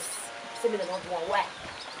my guests? Say me they don't do why.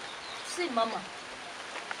 See, Mama.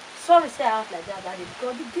 Sorry say I act like that, Daddy,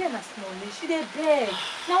 because the girl has no she dey beg.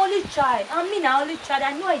 Now only child. I only child.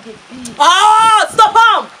 I know I dey be. Ah! Stop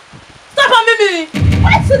him! Stop him, Mimi!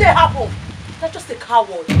 Why did they happen? You're just a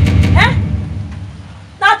coward. Eh?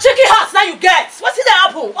 Now chicken hearts now you get. What did they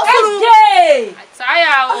happen? What's FJ! I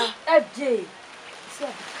tire. FJ. See, I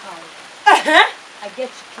be coward. I get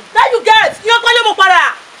chicken. Now you get. You're calling me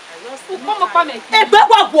para. Come up me. Hey, back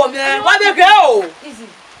what woman? Why they go? Easy.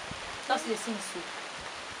 Just listen so.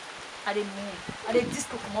 I dey move. I dey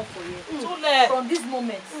disco come up for you. From this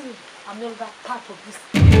moment, I'm no longer part of this.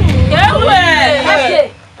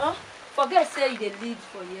 Yeah. Huh? Forget say you dey lead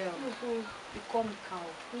for you. Become a cow.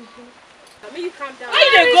 Maybe you calm down. Where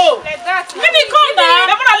they go? Like that. Maybe come down.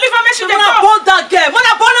 They wanna leave her, make sure they go. Burn that girl.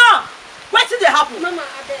 Wanna burn her? Where did they happen? Mama,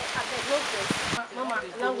 I beg, no vex. Mama,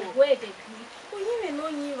 now where they be? Oh, you may know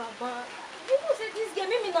you about. People say this girl,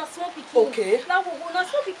 maybe not small pikin. Okay. Now, not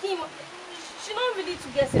small pikin. She not really to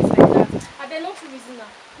get sense like that. I beg not to reason her.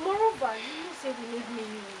 Moreover, you know say we need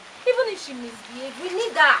Mimi. Even if she misbehave, we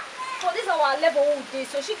need her. For this our level all day,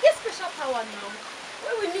 so she gets special power now.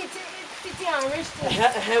 When we need Titi and rich things.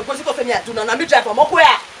 Go see go me do na me drive from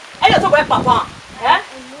Okoya. I just go papa. Eh?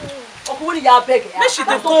 Okowo ni ya beg. Make she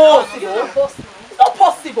dey go. It's not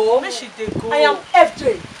possible. Make she dey go. I am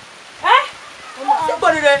FJ. Eh?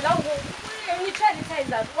 Somebody there. Now, when you try to tell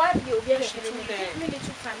that, why be obedient? Give me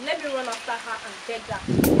little time. Let me run after her and beg her.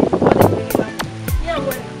 Yeah,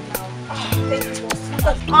 well,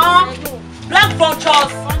 Black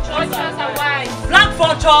vultures. vultures are wise. Black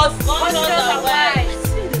vultures. Vultures are wise.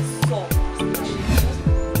 See this song.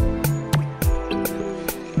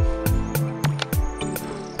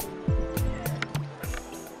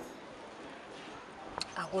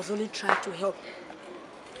 I was only trying to help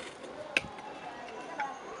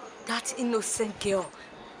that innocent girl.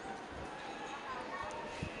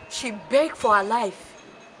 She begged for her life.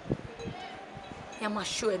 I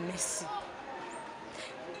must show her mercy.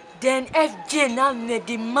 Then FJ now made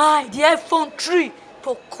the iPhone 3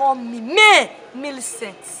 to call me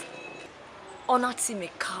Millicent. Or not see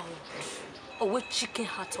me coward. Or with chicken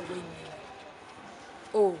heart away me.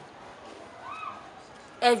 Oh,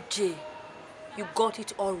 FJ, you got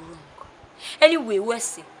it all wrong. Anyway,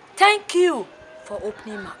 Wesley, thank you for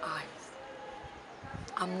opening my eyes.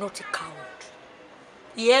 I'm not a coward.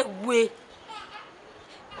 Yeah, we.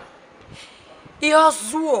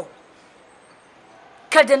 Yazuo.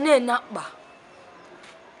 Kadene nakba.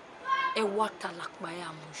 Ewu Atalakpa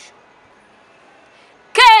ya musho.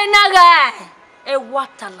 Kenaga. Ewu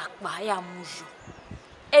Atalakpa ya musho.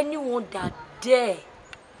 Anyone that dare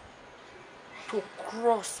to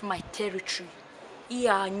cross my territory,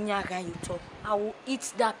 I will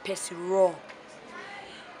eat that person raw.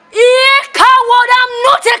 Coward, I'm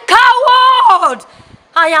not a coward.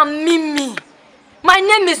 I am Mimi. My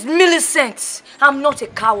name is Millicent. I'm not a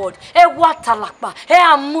coward. Ewu Atalakpa.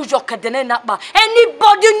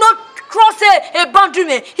 Anybody not cross a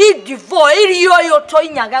boundary, he divorce.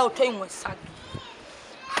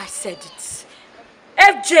 I said it.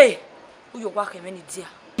 FJ, who you work in many dear?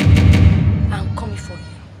 I'm coming for you.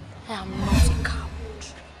 I am not a coward.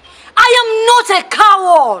 I am not a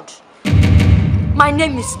coward. My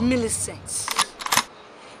name is Millicent.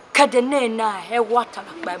 Kadene na Ewu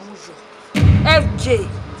Atalakpa mujo. FJ,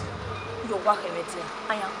 your work everything.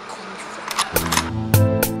 I am coming for you.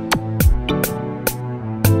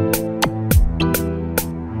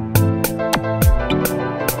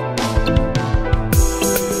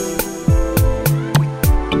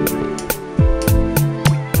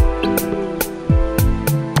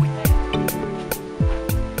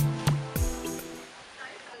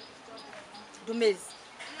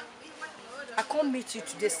 I can't meet you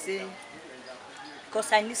today, say,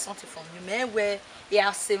 because I need something from you, man. Where you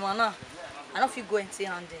have say, man, I don't feel go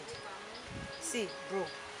empty-handed. See, bro,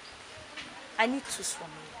 I need tools from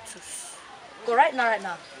you, tools. Because right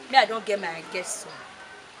now, me, I don't get my guests, so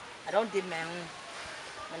I don't do my own.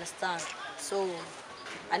 Understand? So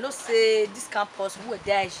I know say this campus we were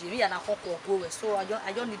there, me and I can't go away. So I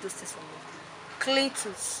don't need those things from you. Clean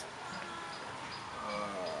tools.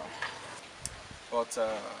 But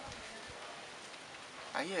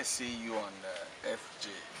I hear say you and FJ,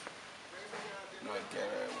 you know, get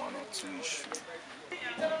one or two issues.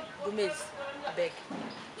 Gomez, I beg.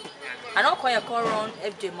 I don't call your call on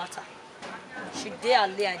FJ matter. She dey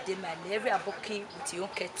and lay and dey my every aboki with your own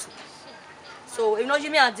kettle. So if not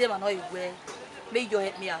me and them and all you wear, make you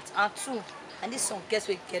help me out. And two, I need some guests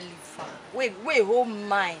we get live far. Wait, whole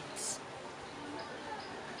minds.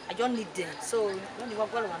 I don't need them. So when you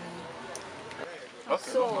walk one.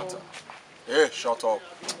 Okay, so, no matter. Hey, shut up.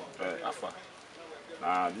 Afa.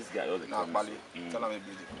 Nah, this guy doesn't come. Bali, tell him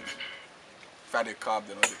maybe if I the cab,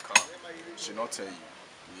 they know the cab. She not tell you.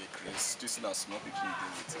 Yeah, Chris. Just that small people you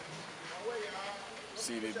deal with.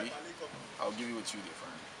 See, baby, I'll give you what you did for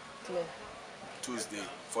me. Clear. Tuesday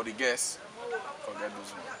for the guests. Forget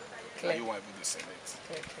those ones. Clear. You want to be select.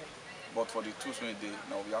 Clear. But for the Tuesday day,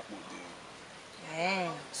 now we have to do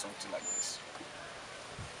something like this.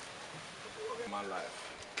 My life.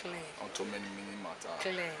 Clear. Onto many matter.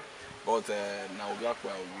 Clear. But now we have to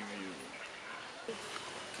review.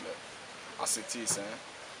 Clear. As it is,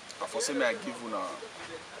 I foresee me I give you now.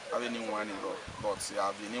 I have anyone in law, but I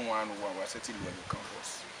have anyone who I settle in the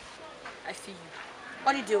campus. I feel you.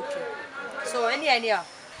 What did you okay? So anyhow.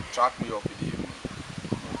 Track me up with you.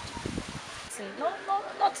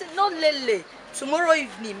 No lele. Tomorrow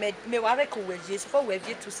evening, me work with you. So we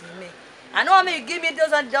have to see me. I know I mean give me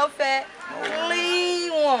those and they'll fair. Clean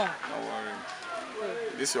one. Don't worry.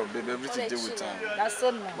 This is your baby, everything deal with time. That's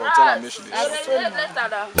so nice. But tell her make she That's so nice.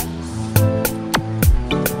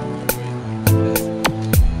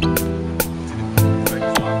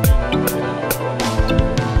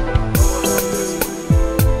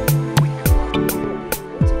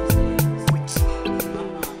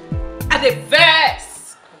 At the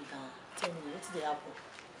verse. Calm down. Tell me, what's the apple?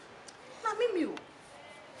 Nah, Mimi.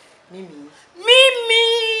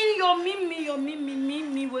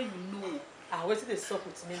 Mimi, where you know. Ah, what's the suck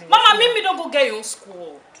with Mimi? Mama, Mimi don't go get your own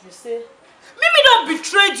squad. You say? Mimi don't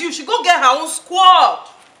betrayed you. She go get her own squad.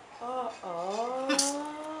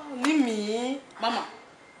 Mimi. Mama,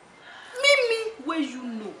 Mimi, where you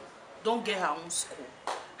know, don't get her own squad.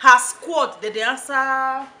 Her squad, they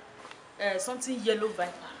answer something yellow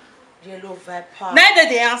viper. Yellow viper. Neither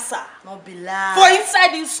they answer. No be lie. For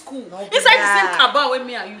inside this school. No be Inside the lie. same cabal where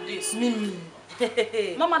me and you this. Mimi.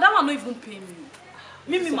 Mama, that one not even pay me.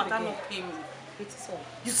 Mimi So matter again. not pay me. It's all.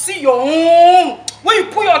 You see your own. When you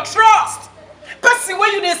put your trust. Person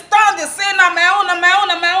where you they stand, they say na my own.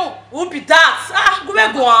 Who be that? Go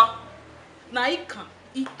back go on. Now he can.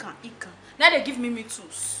 Now they give me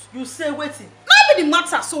tools. You say waiting. Now be the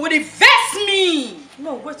matter. So when they vex me.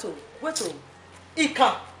 No, wait.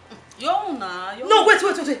 Ika. Your own na. No, wait.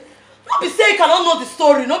 Not be say he cannot know the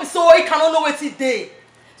story. Not be so he cannot know what he did.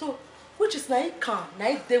 So, which is na he can. Na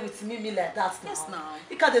he dey with Mimi like that now. Yes, now.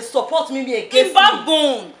 He can dey support Mimi against In me.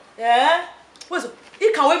 backbone. Yeah? Wait, so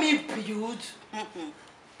he can wey me build.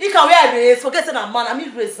 He can wey I raise. Forget say na man, I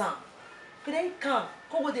mean raise am. But then he can.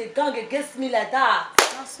 Come with the gang against me like that.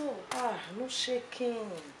 That's all. No shaking.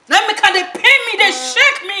 Let me can they pay me, they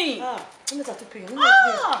shake me. No let her to pay you. No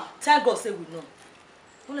Ah. Thank God say we know.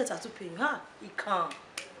 No let her to pay you. He can.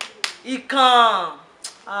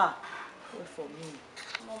 Wait for me.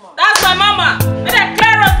 Mama. That's my mama. Let her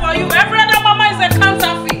clear up for you. Every other mama is a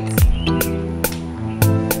counterfeit.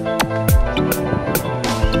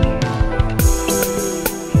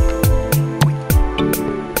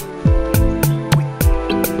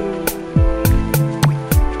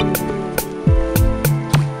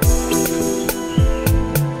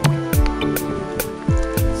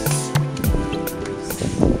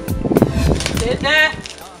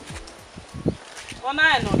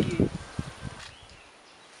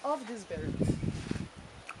 Of this berry.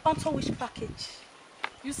 Onto which package?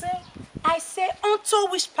 You say? I say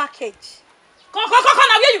onto which package? Come. Now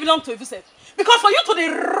where you belong to if you said. Because for you to dey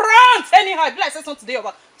rant anyhow, be like say something dey your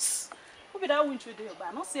back. Who be that winch wey dey your back?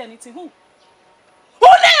 I don't see anything. Who? Who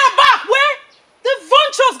dey your back? Where? The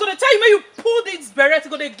vulture's gonna tell you when you pull this beret,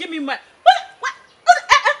 gonna give me my. What?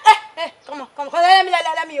 Come on.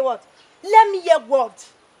 Let me hear what? Let me hear what?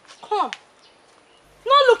 Come.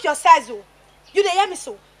 No look your size, oh. You dey hear me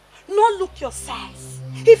so? No look your size.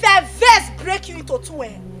 If a vest break you into two,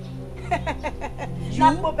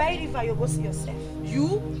 na Mobile River you go see yourself.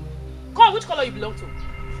 You? Come, which color you belong to?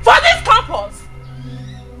 For this campus!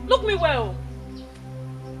 Look me well.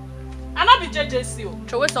 I not be JJC.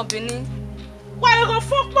 Throw away some Benin. Why you go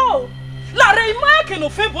fuck now? La reima ke no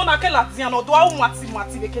fe bona ke Latin no do awu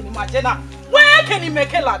mati be ke ni majena. Where can you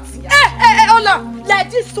make a Latin? Hold on. Like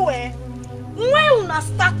this so when una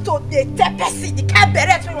start to dey tepesi the kind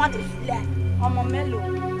beret we want to feel. I'm a mellow.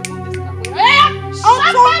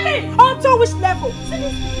 Onto which level?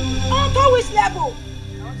 Onto which level?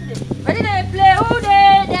 Ready to play? Who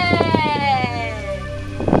there?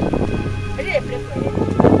 Ready to play for you?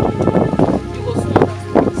 You go small.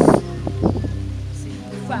 See,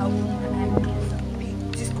 if I beat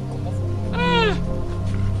this could come off.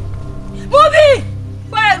 Movie!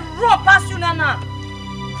 Why raw past you, Nana?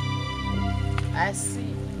 I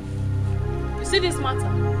see. You see this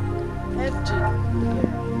matter? FJ.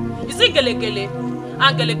 You see Gele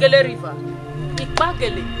and Gele River.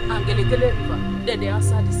 Ikpagele and Gele River. They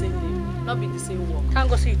answer the same name, not be the same word. Can't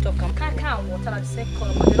go see you talk. Can't water at the same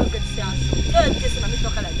color, but they don't get the same answer. Don't get me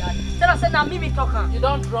talking like that. Tell us now me talking. You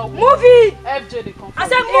don't draw. Movie! FJ they come. I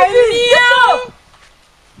said movie!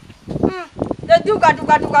 They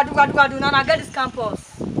do Nana, get this campus.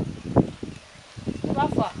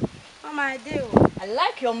 Rafa. Mama, I do. I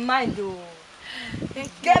like your mind though.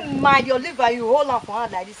 Get mind, your liver, you hold on for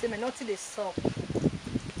hard like this, and nothing they suck.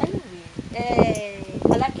 Anyway,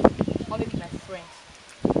 I like you. I'll make you my friend.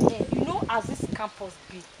 You know, as this campus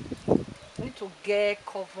be, we need to get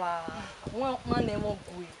cover. One name won't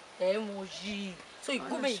go. Emoji. So you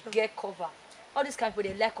go make you get cover. All these kind of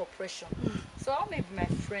people, they like oppression. So I'll make my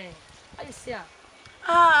friend. How you see her?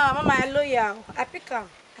 Mama, I love you. I pick her.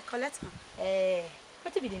 I collect her.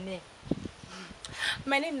 What be the name?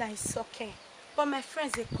 My name is Soke. But my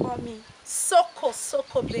friends, they call me Soko,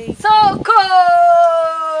 baby. Soko!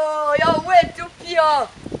 Your way too pure.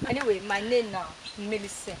 Anyway, my name now,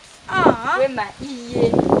 Millicent. When my EA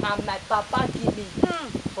and my papa give me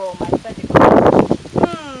for my friend, they call me.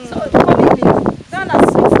 So, call me Millie. That's a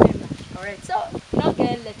sweet name. Alright, so, not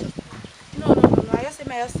get lecture. No. I just say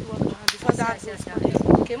my just work before that.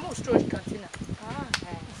 Okay, move straight to the canteen.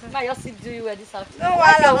 My just do you wear this outfit. No,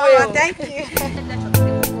 Mama, thank you.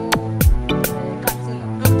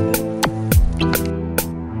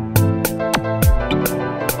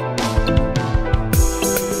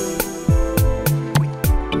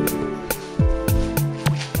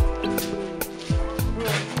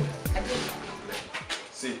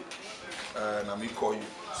 Call you.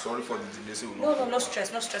 Sorry for the delay. No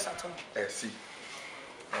stress at all. See,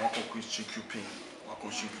 I want to quit CQP.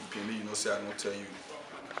 You know, say I don't tell you.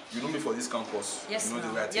 You know me for this campus. Yes, you know no.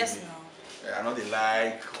 the right Yes, me. no. I know they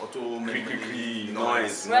like auto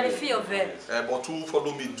noise. Ready for your vet. But to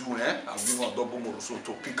follow me do, I'm giving a double more so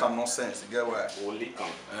to pick up nonsense. You get why? Only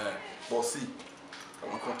come. But see, I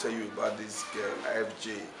want to tell you about this girl,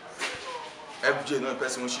 FJ. FJ, no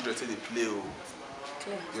person when she ready to play.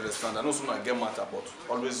 Okay. You understand? I know soon I get matter, but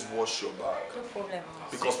always wash your back. No problem.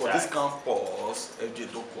 Because for this campus,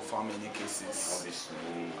 FJ don't confirm any cases.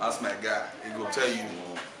 Ask my guy, he go tell you.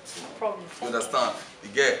 No problem. You understand? The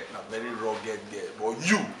girl, not very rugged there. But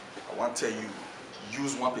you, I want to tell you,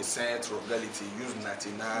 use 1% rugality, use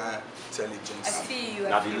 99 intelligence. I feel you.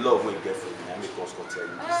 Now the love we get from me, make us go tell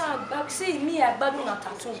you. But see me, I battle na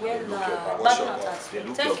tattoo well. Battle na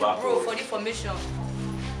tattoo. Thank you, bro, for the information.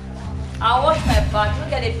 I wash my back,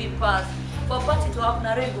 look at the big pass. For party to have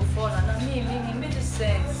na rain go fall, and me, make this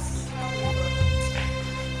sense.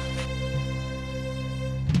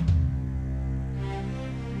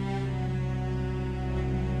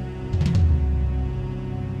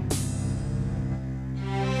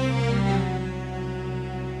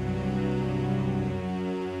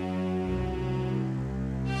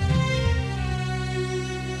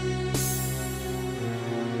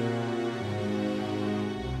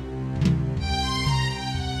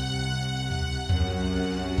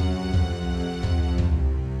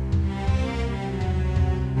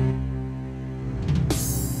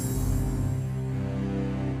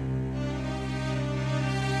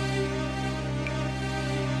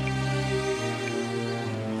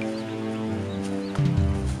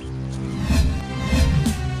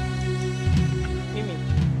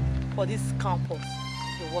 For this campus,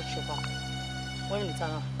 you watch your back. When you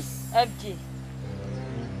turn FG.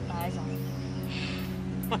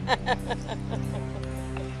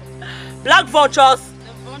 Black vultures.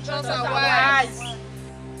 The vultures are wise.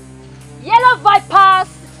 Yellow vipers.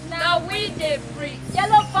 Now we the freaks.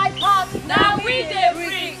 Yellow vipers. Now we the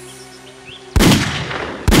freaks.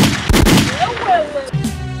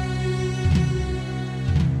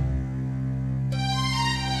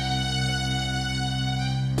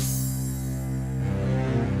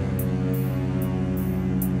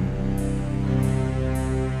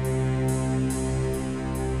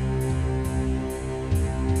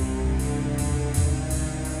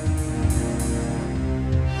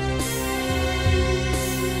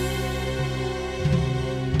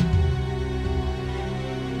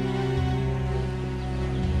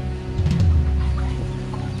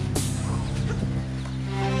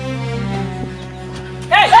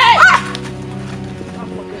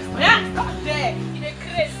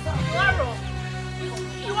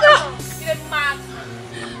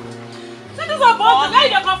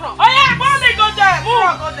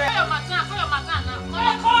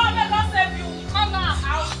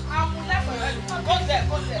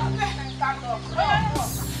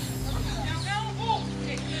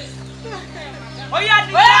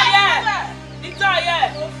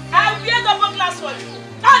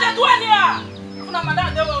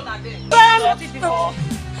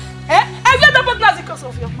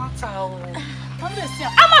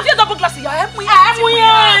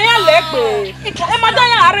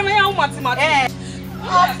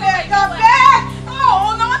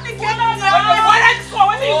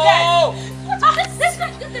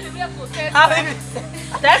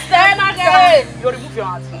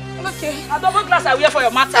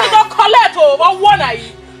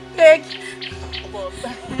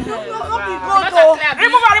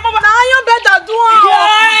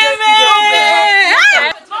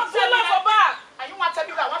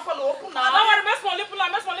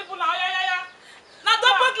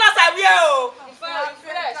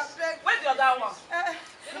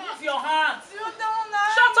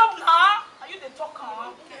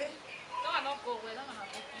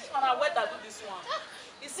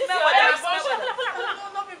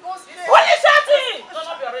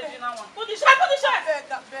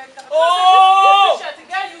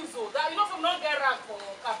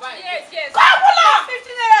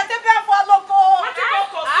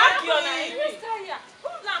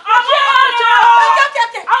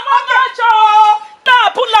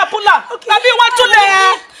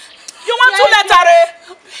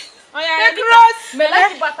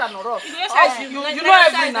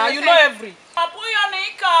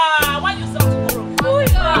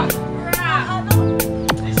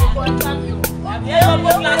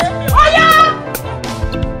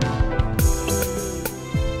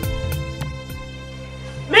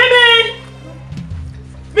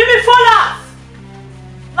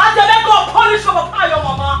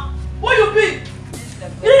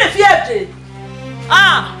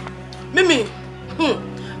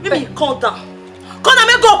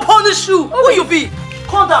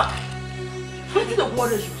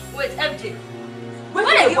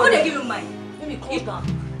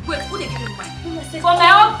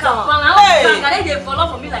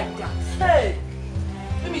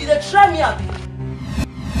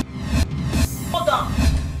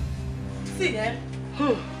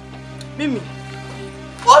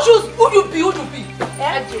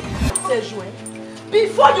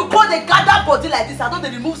 Before you go, they gather body like this. I don't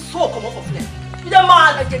they remove soul come off of flesh. You the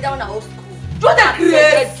man. Okay, down our old school. Do they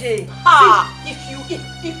create? If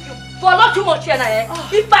you follow too much here,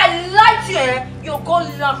 if I lie to you, you'll go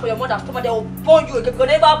learn for your mother. Somebody will burn you again. They'll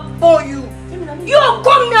never burn you. You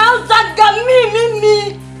come now, Zaga,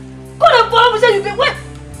 me. Go and follow me. Say you be wait.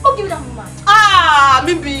 Who give me that man?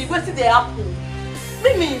 Mimi, what's the apple?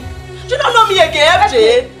 Mimi, you don't know me again,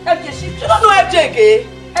 FJ. You don't know FJ again.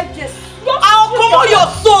 FJ. I'll come on your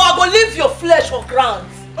soul. I will leave your flesh on ground.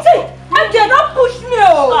 See, FJ, don't push me.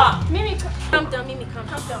 Mimi, calm down. Mimi, calm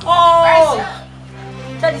down. Oh.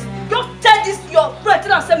 Don't tell this your friend.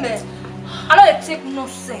 Tell them, man. I don't take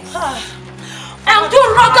nonsense. I'm too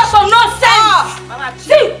rugged for nonsense.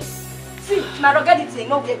 See, my ruggedity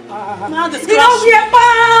no get bad. My hand is crush. You don't get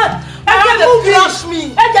bad. My hand is crush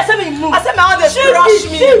me. FJ, say me move. I said my hand is crush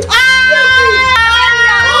me.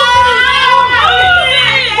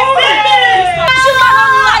 She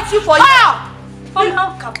don't like you for you.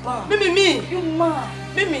 Mimi. You man.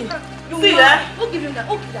 Mimi. See that? Who give him that?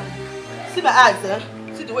 Who give that? See my eyes, eh?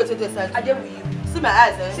 See the way they decide. I dare with you. See my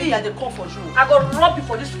eyes, eh? See, I dey come for you. I go rob you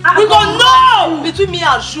for this. We go know between me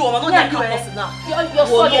and you. I'm not that person now. Your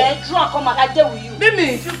son, drunk come out. I dare with you.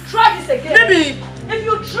 Mimi. If you try this again. Mimi. If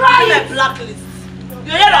you try it. it. Blacklist.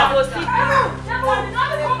 You hear that?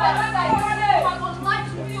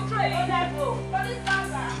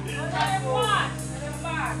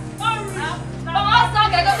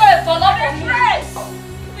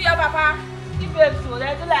 Papa, give it to them.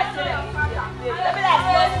 They like say they be like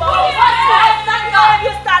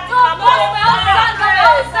you start to come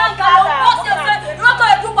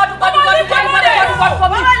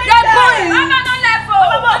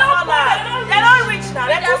they don't reach now.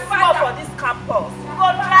 They're too small for this campus. You go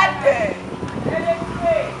drive them.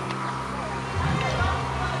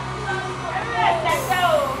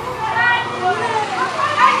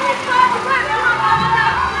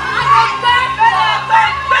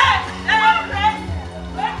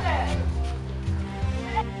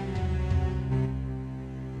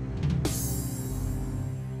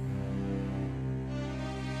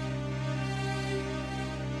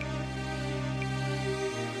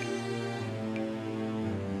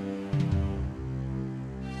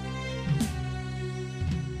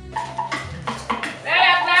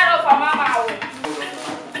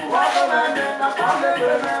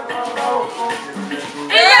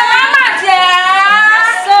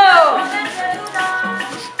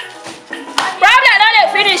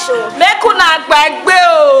 Make una gbagbe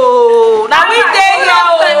o. Na we dey here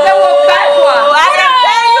o. I dey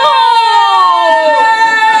tell you.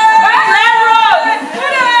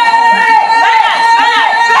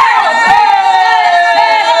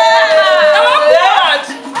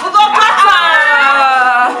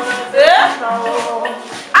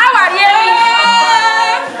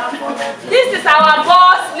 This is our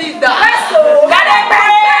boss leader.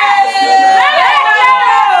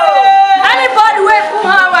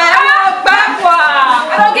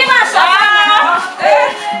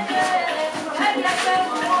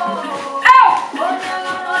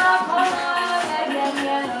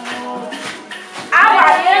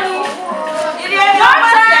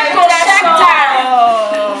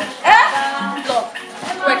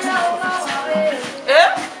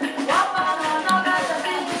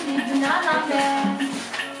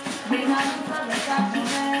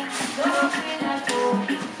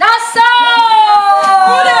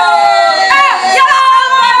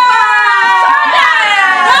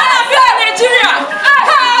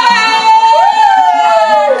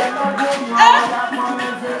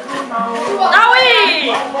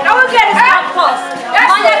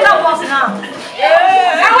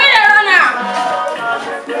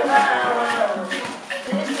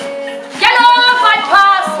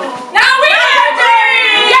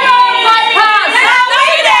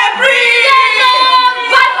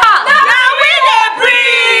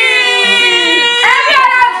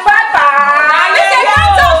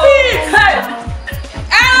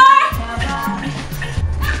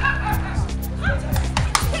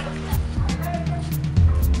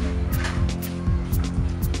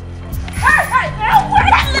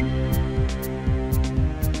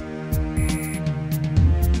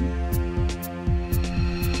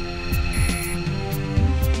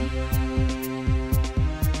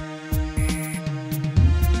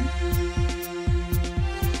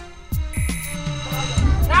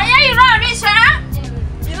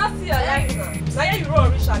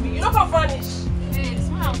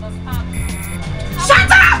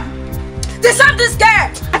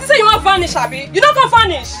 Abi, you don't go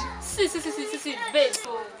vanish. See, babe.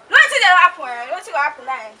 So. Nothing will happen. Nothing will happen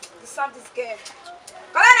now. The sound is scared.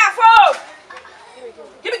 Collect that phone.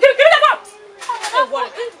 Give me the phone.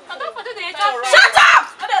 Shut up!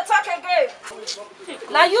 I don't talk again.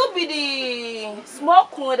 Now you be the small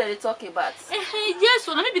queen that they talk about. Yes,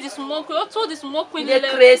 so let me be the small queen. Also the small queen. The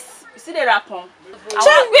Chris. You see the rapper.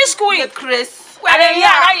 Which queen? The Chris. Where they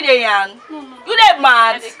yarn? How you dey yarn? You dey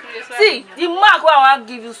mad? See, the mark where I want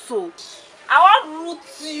to give you so. I want root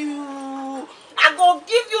you. I go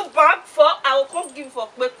give you back for. I will come give you for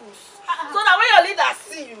Kwekus. So that when your leader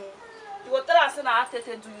see you, you will tell us that I have to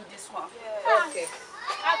do you this one. Yeah. Okay.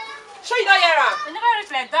 Sure you don't hear her? They never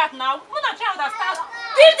reach like that now. I'm not trying to understand.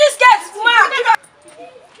 Give this girl smart. Give her.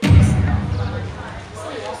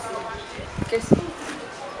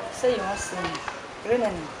 Say you want to see me.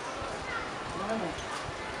 Remember.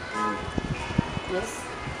 Yes.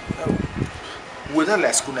 Whether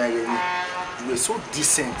like school you were so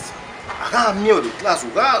decent. I can't meal the class.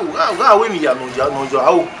 But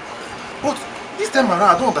this time around,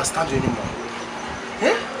 I don't understand you anymore.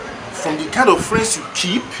 Eh? From the kind of friends you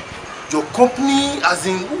keep, your company, as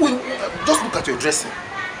in, just look at your dressing.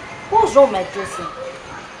 What's wrong with my dressing?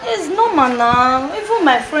 It's normal now. Even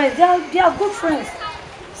my friends, they are good friends.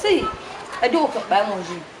 See, I do work by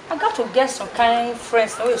Monji. I got to get some kind of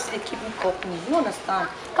friends now. You see, they keep me company. You understand?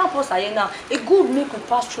 Can't post here now. A good make we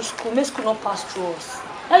pass through school, make school not pass through us.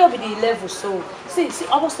 Now you'll be the level. So see,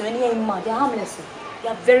 I was saying, when man, they're harmless. They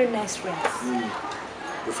are very nice friends.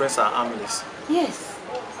 Your friends are harmless. Yes.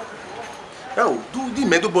 Now, do the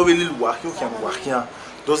medo boy little work? You can work here.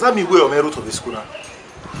 Does that mean we are out of the school now?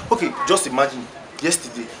 Okay, just imagine.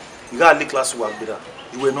 Yesterday, you got a class work better.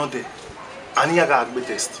 You were not there. And you got a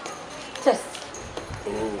test. Test.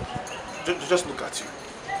 Oh, just look at you.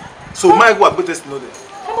 So my work test no there.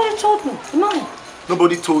 Nobody told me. Mine.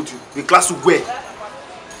 Nobody told you. The class where?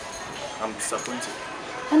 I'm disappointed.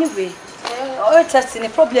 Anyway, all testing a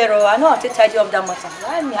problem. I know how to tidy up that matter.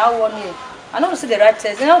 I mean, I want you. I know to see the right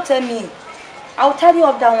test. They don't tell me. I'll tidy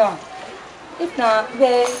up that one. If not,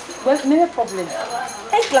 well, maybe a problem.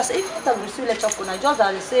 Hey, class, if I receive lecture for now, just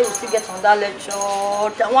that they say we still get on that lecture,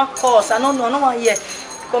 that one course. I don't know, no one here.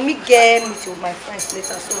 Come me get meet with my friends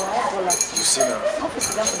later, so I won't bother. You see now? I want to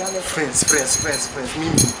sit down for that lecture. Friends.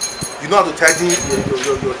 Mimi, you know how to tidy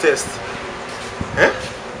your test. Eh?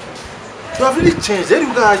 You have really changed. There you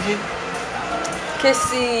go again.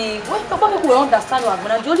 Casey, when people will understand what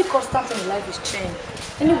the only constant in life is change.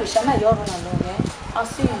 Anyway, Shama, you're run along, eh? I'll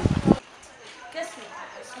see you. Casey,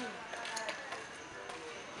 I'll see you.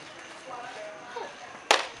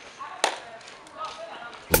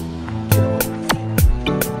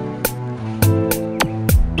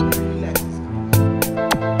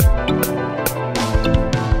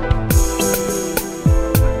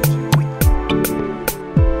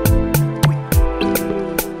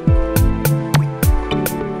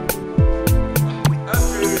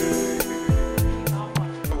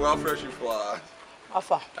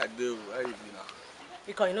 Alpha. I do. How you be now?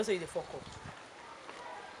 Because you know say you the fuck up.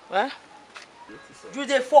 Eh? You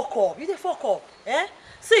the fuck up. You the fuck up. Eh?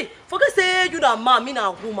 See, forget say you na man, me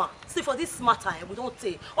na woman. See, for this matter, we don't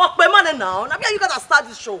say. Oh, but man now. Now you gotta start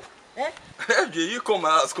this show. Eh? FJ, you come my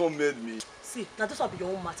house, come made me. See, now this will be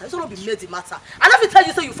your own matter. This will not be made the matter. I don't tell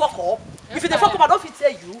you say you fuck up. If you the fuck up, I don't fit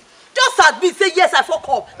tell you. Just admit, say yes, I fuck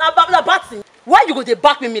up. Now bad thing. Why you go to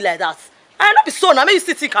back me like that? I not be so now. Maybe you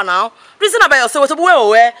still think now. Reason about yourself.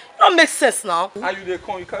 Where? It don't make sense now. And you they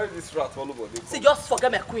come, you carry this rat all over. See, just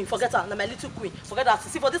forget my queen. Forget her. Now my little queen. Forget that.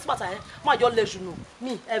 See, for this matter, man, just let you know.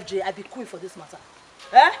 Me, FJ, I be queen for this matter.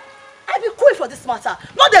 Eh? I be queen for this matter.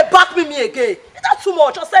 Not they back me again. Is that too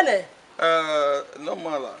much? Just say no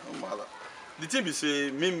matter. The thing be say,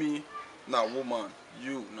 Mimi, na woman,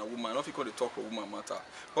 you, na woman. Not because they talk for woman matter.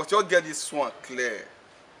 But you get this one clear.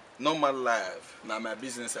 Normal life, now my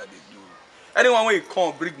business I do. Anyone when you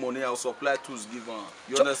come bring money, I'll supply tools given.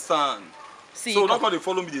 You understand? See, so not when they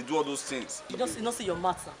follow me, they do all those things. You don't see your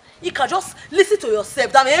matter. You can just listen to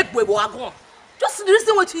yourself. Just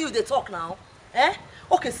listen what you they talk now. Eh?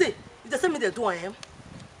 Okay, see, if they say me they do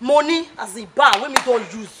money as a bar when me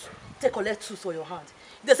don't use, take collect tools for your hand.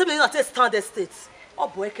 If they say me not take standard states. Oh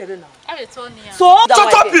boy, carry now. So shut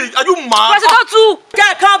up, pig! Are you mad? President too.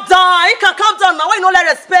 Can calm down. You can calm down now. Why you not let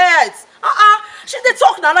respect? She they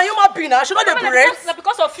talk now. Now you might be now. She not the break.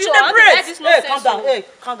 Because of you. She the break. Hey, calm down. Hey,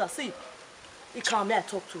 calm down. See, you can't me. I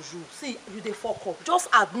talk to you. See, you they fuck up. Just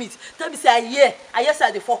admit. Tell me say I hear say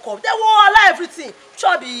I they fuck up. They won't allow everything.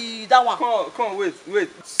 Should be that one. Come, wait.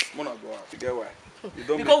 Mona go out. You get why? You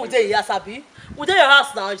don't because we dey here, Sabi. We dey your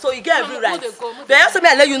house now, so you get every right. But also me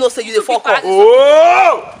I let you know say you dey fuck up.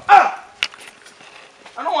 Oh! I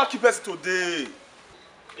don't want to keep us today.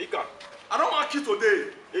 Ika. I don't want to keep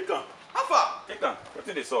today. Ika. Alpha. Ika. What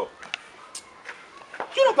did they saw?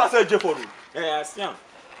 You don't pass a J for me. Yeah, I see him.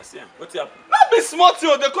 What's happening? Not be smart,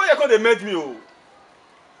 yo. They come, they made me, oh.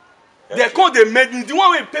 They made me. The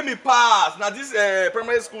one who pay me pass. Now this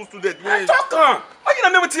primary school student. Talk on. Why you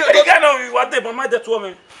not able to tell you? Get on. What they? But my dead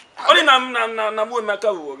woman. Only na mu make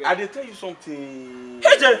up. I dey tell you something.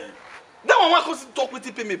 Hey, Jay. That one want to talk with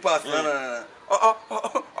the pay me pass. When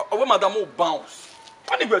madam will bounce.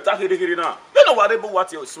 When you go attack here now. You know what about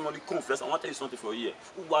what you somebody confess. I want to tell you something for here.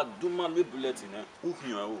 Who was do man with bullet in there? Who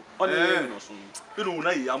here? Only you know some. You know na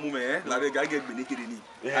ya mu me. La rega get be nikiri ni.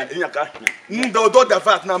 Eh, you can't. Do that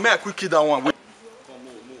fast now. Me I quick that one. Move,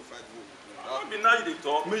 fight. Maybe now you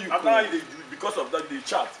talk. Me you after you because of that they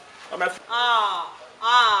chat.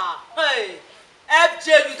 Hey, FJ,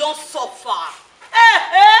 you don't suffer.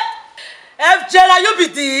 Hey, FJ, now you be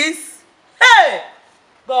this. Hey,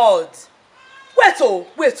 God. Wait.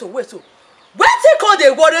 Wait till call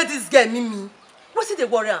they worry this girl, Mimi. What did they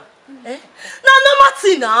worry? Now, normal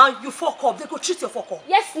thing now, you fuck up. They go treat your fuck up.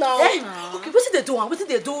 Yes, no. Okay, what did they do? What did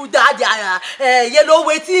they do? That yellow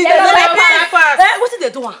waiting. What did they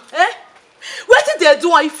do? What did they do?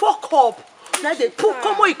 You fuck up. Now they pull.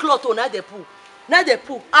 Come on, you clot on. Now they pull. Now they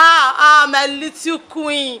poop. My little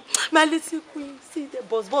queen. My little queen. See the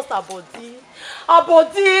bust her body. Her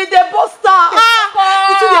body, the buster.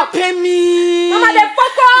 They pay me. Mama, they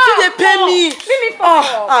fuck up. They pay me. Give me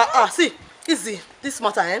fuck up. See, easy. This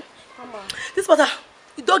matter, eh? Mama. This matter.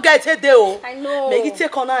 You don't get it there, oh. I know. Make it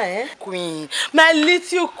take on her, eh? Queen. My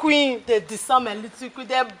little queen. They disarm my little queen.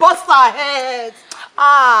 They bust her head.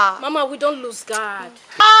 Mama, we don't lose God.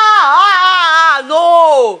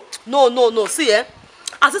 No. See, eh?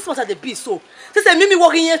 As this matter they be so. This is Mimi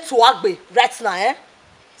walking here to Agbe right now, eh?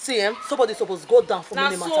 See, eh? Somebody supposed to go down for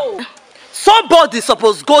Mimi matter. Somebody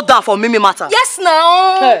supposed to go down for Mimi matter. Yes,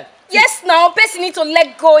 now. Hey. Yes, now. Person need to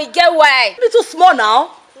let go. You get why? Little small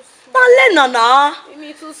now. Now now.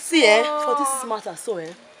 See, for this matter, so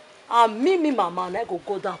Mimi mama and I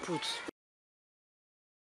go down put.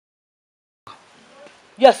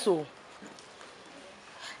 Yes, so.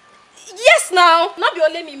 Yes, now. Not be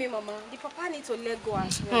only Mimi mama. The papa need to let go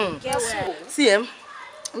as well. Get why? See, you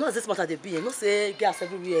know this matter they be. You know say girls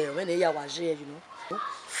everywhere when they hear waje, you know.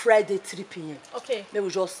 Friday 3 p.m. Okay. Maybe we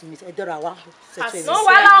just meet. No, while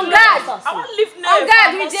on God. I want to live now. On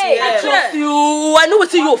God, we day. I trust you. I know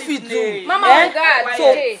what you feed do. Mama, on God.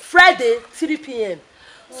 So Friday 3 p.m.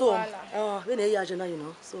 So when they hear you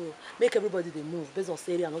know. So make everybody they move based on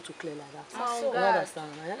area not too clear like that. Oh, you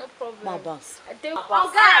understand? Yeah? No problem. My boss. On God,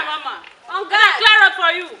 Mama. On God. Clear up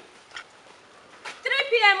for you. 3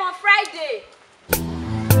 p.m. on Friday.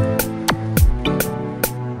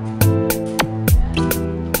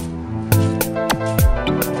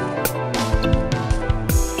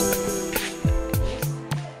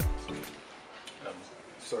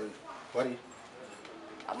 Sorry, buddy.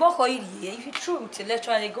 I'm not going to if you true to let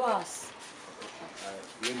try to go house.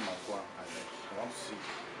 I want to see.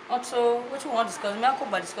 Also, what you want to discuss? Me I come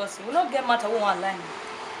by discussing. We not get matter we want line.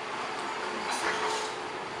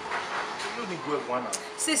 You need go one hour.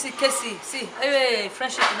 See, Casey, see, hey,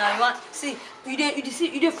 friendship now. You want see? You see,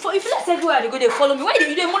 if you like everywhere they go, they follow me. Why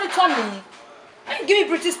you dey monitor me? Give me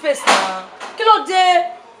British space now. Kilo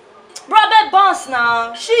day, brother bounce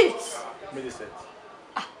now. Shit. Medicine.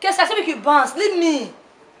 Casey, I say make you bounce. Leave me,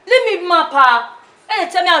 mappa. Hey,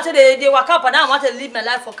 tell me how to they work up and I want to live my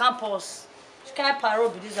life for campus. Can I parole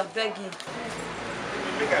with this? I'm begging.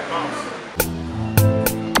 Make I bounce.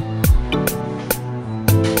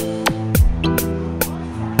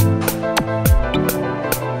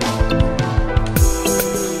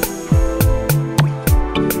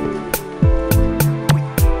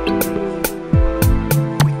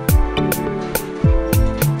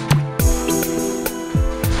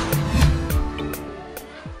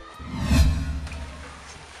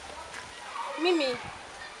 Mimi,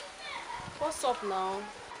 what's up now?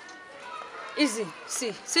 Easy.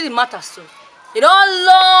 See the matter so. It don't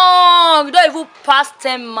long. You don't even pass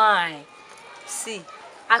 10 miles. See,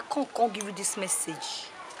 I can't give you this message.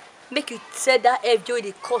 Make you tell that FJ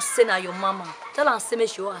they call send at your mama. Tell her say make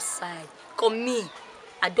she go aside. Cause me,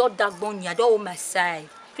 I don't that bone, I don't hold my side.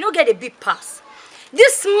 You don't get a big pass.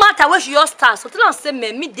 This matter where she just start, so tell her say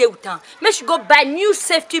me day with her. Make she go buy new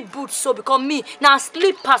safety boots so because me now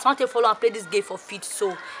sleep pass. I want to follow and play this game for feet.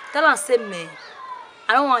 So tell her say me,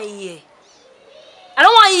 I don't want to hear. I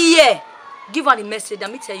don't want to hear. Give her the message. Let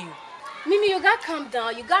me tell you. Mimi, you gotta calm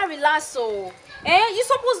down. You gotta relax. So, you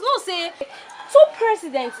suppose know say 2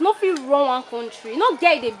 presidents not feel run one country. Not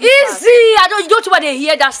get the big easy. I don't you want to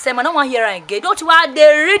hear that same. I don't want to hear it again. Don't you want they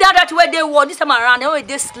read that way they want this time around. They want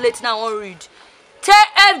this late now. I won't read. Tell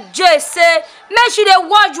FJ say make sure they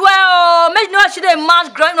watch well. Make sure they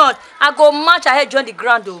match ground. I go match ahead join the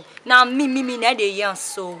ground though. Now me now they young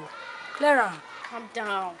so. Clara, calm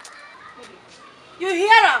down. You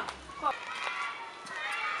hear her?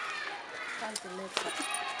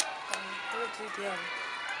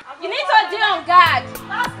 You need to do on guard.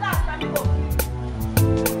 Last, let me go.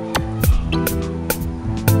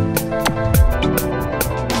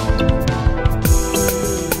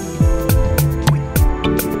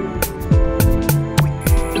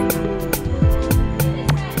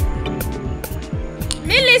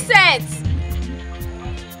 Millicent.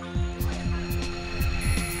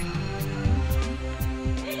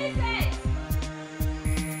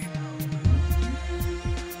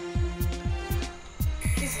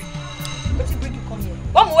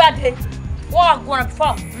 what more are they? What are going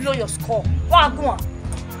before blow your skull? What are going?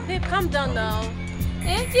 Babe, calm down now.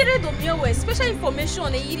 Ire don't be aware. Special information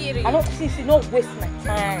on Ire. I don't see no waste my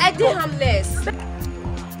time. I did harmless. I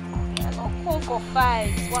don't call for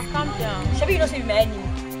fights. Well, calm down. Shabi, you don't say you're my enemy.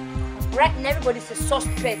 Right now, everybody's a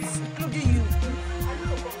suspect, including you.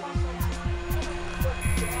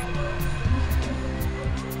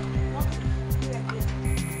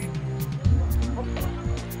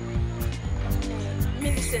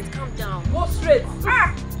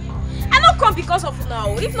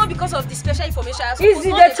 now. If not because of the special information, I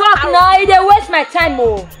Easy, they talk now. They waste my time,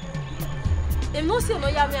 oh. They no say no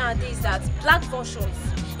is that black versions.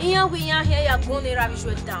 Here we are here, you're going to ravish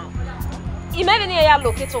down. Imagine here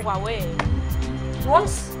locate over where. What?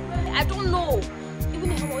 I don't know.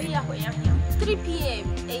 Even if we are here, 3 p.m.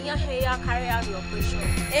 and you're here carry out the operation.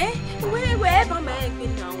 Wherever my egg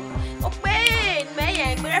now. Okay,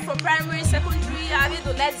 may I from primary, secondary, I mean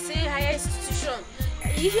to let's say higher institution.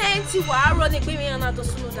 If you ain't running baby another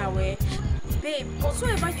sooner that way. Babe,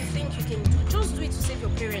 whatsoever you think you can do, just do it to save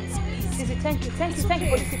your parents, please. Sissy, thank you for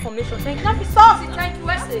this information. Thank you. Sissy, thank you,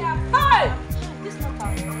 Wesley. Hey! This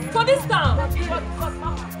matter. For this town.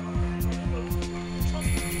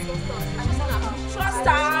 Trust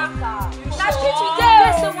her. Now she today.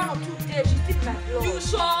 Say 1 or 2 days, she still my blood. You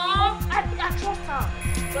sure? I trust her.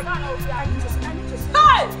 But now I need to see.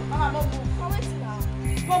 Hey! Mama, no move.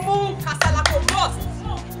 Momo, Kasala, Lost.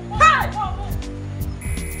 Hey!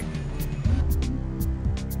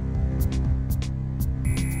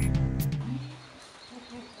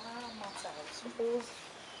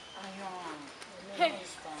 Hey,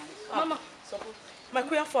 Mama. My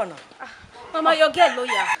queen for now. Mama, your girl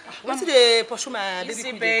lawyer. What's the pursue my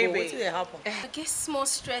baby? baby? What's the happen? I get small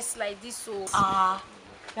stress like this, so.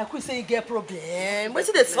 My queen say you get problem.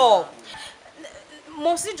 What's the solve?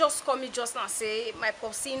 Mostly just call me just now say my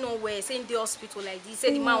popsy nowhere, say in the hospital like this,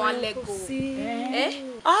 say the man want let go.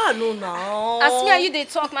 No. As me and you they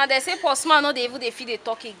talk now, they say postman no they even they feel they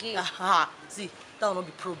talk again. See, that will not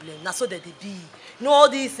be problem. That's so that they be. You know all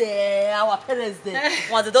these our parents they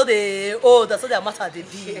once they don't they that's so their matter they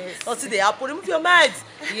be. Don't see they happen. Remove your mind.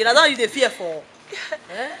 You know you they fear for.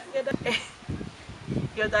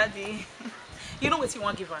 Your daddy. You know what you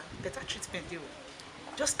want give her? Better treatment deal.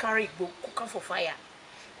 Just carry it, cook her for fire.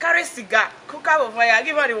 Carry cigar, cook her for fire,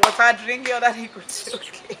 give her the water, drink the other thing.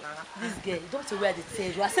 Okay. This girl, you don't know where they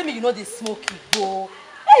tell you. I say me you know they smoke Igbo.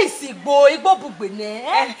 Hey, Igbo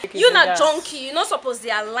bugbe. You not junkie, you not supposed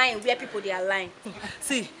they align where people they align.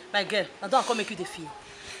 See, my girl, I don't come make you the fear.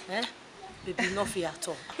 Baby, no fear at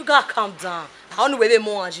all. You gotta calm down. I don't know where they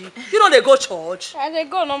more. You know they go church. And they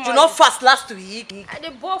go normal. You not fast last week. And they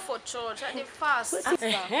ball for church. And they fast.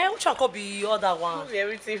 Which one could be the other one?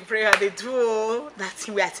 Everything prayer they do. That's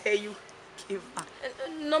what I tell you. Give her.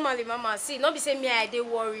 Normally, Mama, see, not be saying me I dey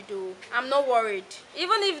worried though. I'm not worried.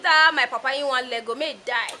 Even if that my papa in one leg go may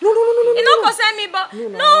die. No. It not concern me, but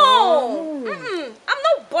no.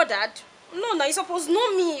 I'm not bothered. No, you suppose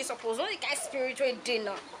know me. You suppose know the kind of spiritual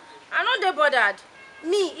dinner. I'm not there bothered.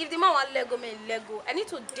 Me, if the man want Lego, I need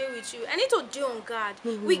to deal with you. I need to deal on guard.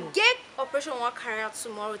 We get operation one carry out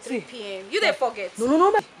tomorrow, 3 p.m. You they forget.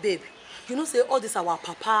 No, babe. You know say all this our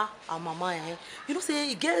papa and mama, you know say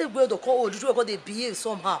you get where the call old, you they behave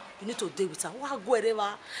somehow. You need to deal with her. Why go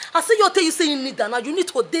wherever? I say you tell you say you need that now. You need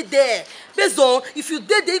to deal there. Based on if you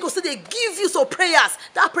deal there, you go say they give you some prayers.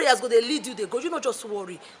 That prayers go they lead you. They go. You not just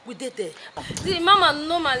worry. We did there. See, Mama,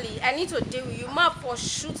 normally I need to deal with you. Ma for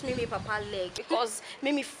shoot me papa leg because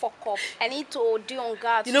make me fuck up. I need to deal on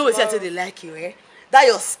guard. You know what I say they like you, eh? That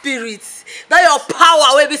your spirit, that your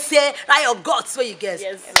power, where we say, that your guts, where you get.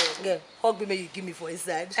 Yes. Yeah. Hug me, you give me for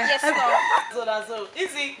inside. Yes, sir. So that's so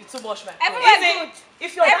easy. It's too much, man. Everywhere good.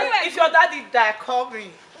 If your daddy die, call me.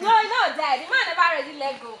 No, not die. The man never already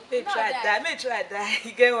let go. May try that.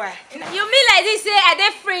 You get why? You mean like this? Say, are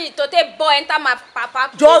they free to take boy enter my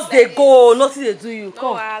papa? Just they like go, nothing they do you.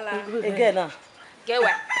 Come again now. Get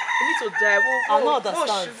where? You need to die. I don't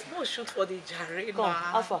understand. We'll shoot for the jarre. Come,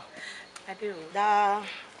 Alpha. I do. That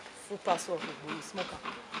food parcel of the smoker.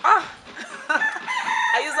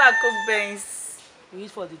 I use our cook beans. We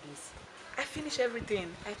eat for the days. I finish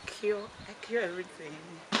everything. I cure everything.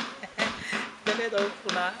 The lead of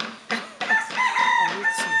Puna.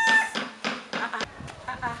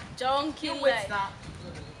 Junkie you wait now.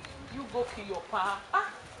 You go kill your pa.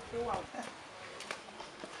 Wow.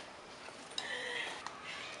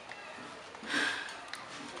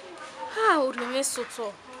 Urime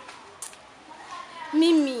Soto.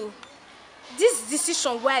 Mimi, this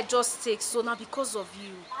decision where I just take so now because of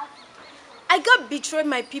you. I got betrayed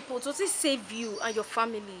my people to save you and your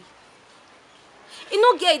family. You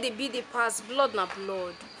know, get they be the past, blood na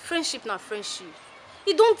blood, friendship na friendship.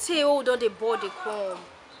 You don't tell all the boy they come.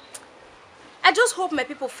 I just hope my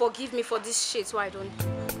people forgive me for this shit so I don't do.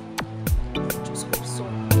 Just hope so.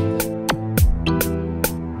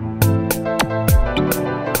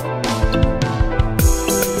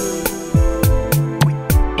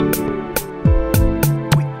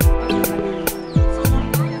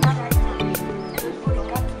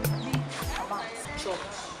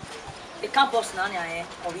 Can't boss now,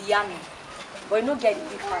 or we yummy. But you don't get the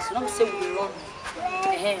big house, you don't say we run.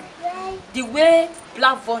 The way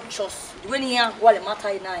black vultures, the way you what the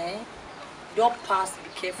matter now, don't pass, be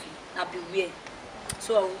careful, now beware.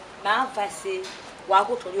 So my advice say, while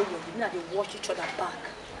go to your room, you know they watch each other back.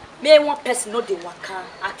 May one person know the waka,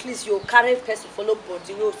 at least you carry person follow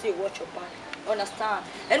body, you say watch your back. Understand?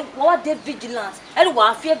 And what they vigilance, and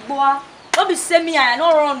what fear boy. Don't be saying me, I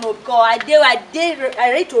don't run no because I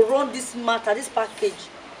ready to run this matter, this package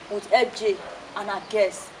with FJ and I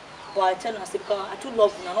guess. But I tell you, I say, because I too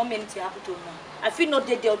love you, I don't mean anything happen to you now. I feel not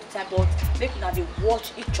dead all the time, but make you now they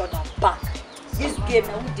watch each other back. This game,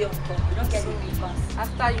 I won't deal with them. You don't get any pass.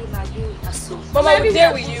 After you, now you. That's so. Mama, we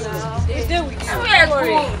there with you. We there with you. We are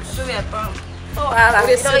good. So we are bound. Oh, I don't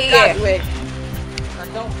hear. I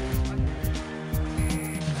don't.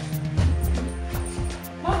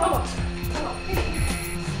 Mama.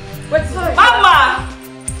 Wait, sorry. Mama!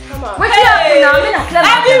 Come on. Wait,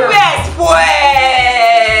 everywhere is spoiled.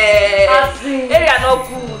 Area not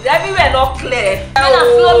good. Everywhere not clear.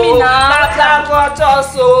 Follow me now. Black water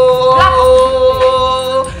so.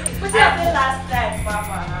 What's happened last night,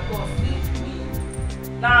 Mama?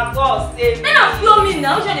 Now God save me. Now God save me. Follow me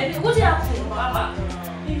now. What's happening, Mama?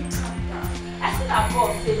 I said that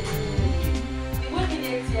God save me. The way we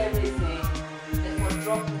did everything, they will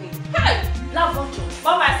drop me. Hey! Black vultures.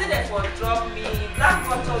 Mama, I said they will drop me. Black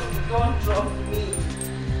vultures don't drop me.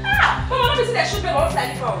 Ah! Mama, let me see that should be on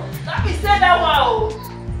side from. Let me say that one.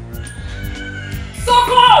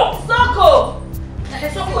 Soko! Soko!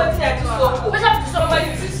 Soko, what's here to Soko? What's happened to Soko? Mama,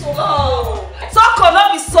 you see Soko? Soko,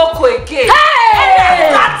 not be Soko again.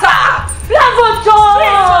 Hey! Tata! Black vultures!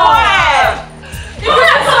 You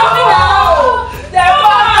can't stop me now! They're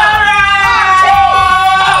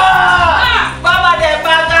Mama, they're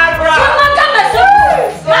Bagara!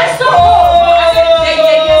 My Soko!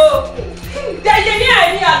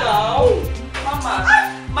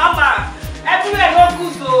 Mama, everywhere no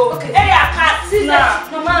good though. Okay. Area can't see now.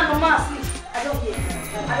 No man, see. I don't hear.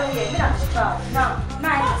 Me not discharge. Now,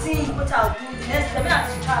 my team, what I'll do the next day, me not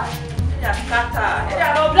discharge. Area scatter. Area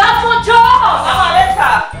no Black vultures! Mama,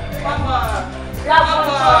 later. Mama. Black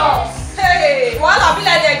vultures! Hey, wala be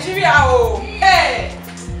like Nigeria oh. Hey.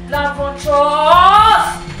 Black vultures!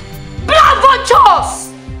 Black vultures!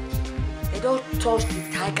 They don't touch the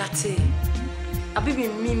tiger tail. I be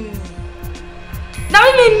Mimi.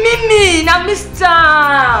 Now Mimi, now me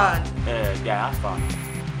stand. They are fun.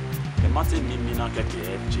 The matter Mimi not get the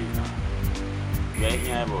FJ now. We are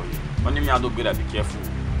here, boy. Only me I don't be careful.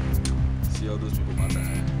 See all those people matter. I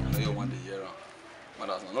know you want to hear. But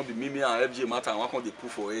that's not be Mimi and FJ matter. I want to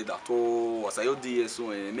put for it at all. As I do so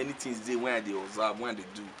many things they when they observe, when they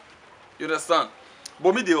do. You understand?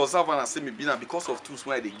 But me they observe and I say me bina because of tools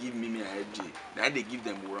when they give Mimi and FJ. Then they give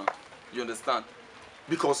them around. You understand?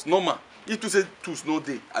 Because normal, if you say tools no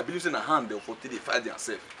day, I believe in a hand they for they fight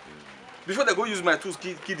themselves. Before they go use my tools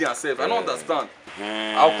kill themselves. I don't understand.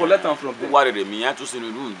 I'll collect them from them. What are they mean? I just in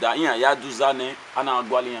the room. That ya do zane. Ana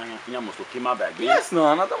gwali ya must keep my bag. Yes, no,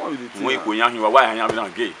 another one with the we go yang you why ya be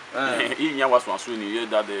gay. He was one soon here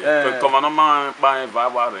that day. Come on man buy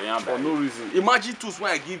for no reason. Imagine tools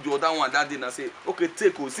when I give the other one that day and I say, okay,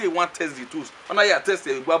 take o say one test the tools. And I test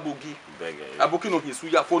the Gbabogi. Aboki no his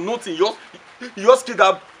suya for nothing. You just kill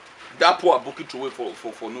that poor Aboki throw away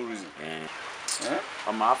for no reason.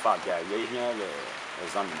 I'm a fat guy. We here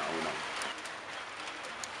examine now.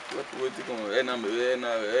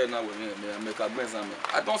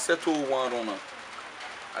 I don't settle one runner.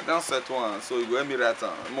 I don't settle one, so you go me right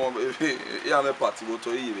more you have a party go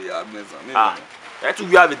to you. That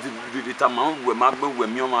we have the time we might go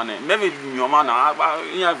with your man. Maybe your man, I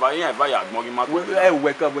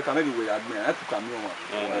wake up, we can anyway admit. I took a new one.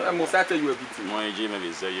 I must tell you everything. No,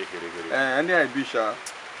 Jimmy say you and then I be sure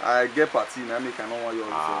I get party and I make an hour.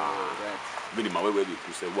 Be my way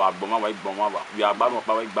to say, what bomb, we are bound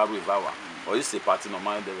by Baru, or is a party no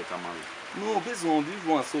mind every time. No, based on this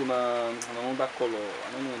one, so now another color.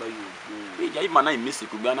 I don't know that you man, I miss it.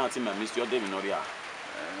 Could be an team and miss your David Noria.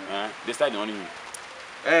 They started on him.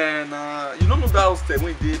 And you don't know that house when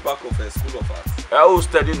we did back of a school of arts. I was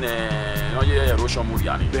studying Russian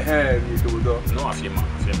Muriani. The hair, you do no, I feel my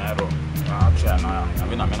room. I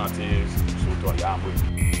mean, I'm not so to a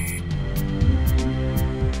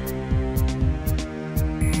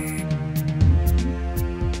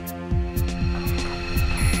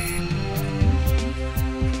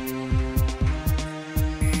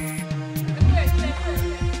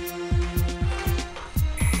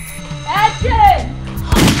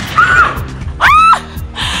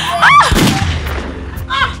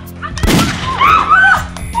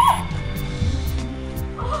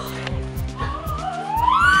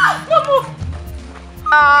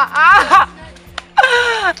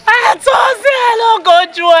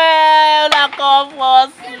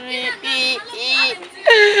was me.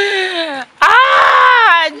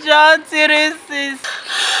 Ah, John Tirisis.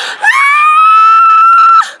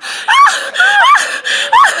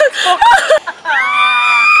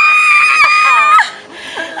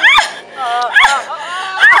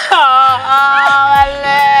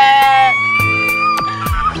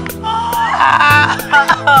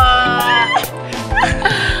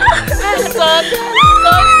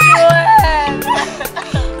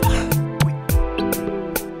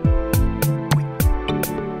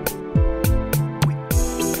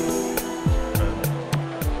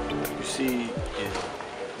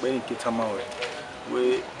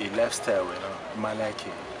 Where a lifestyle my like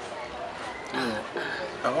it. You know,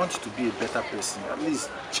 I want you to be a better person. At least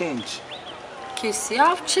change. Casey,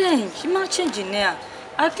 I've changed. You're not changing now.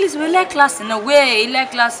 At least we like class in a way. You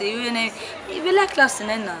like class. We like class in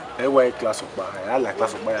now. I like class of buy. I like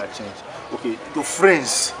class of buy. I change. Okay, your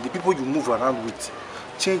friends, the people you move around with,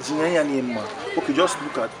 changing. Okay, just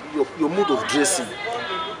look at your mode of dressing.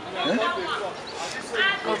 Eh?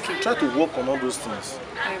 Okay. Try to work on all those things.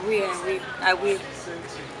 I will.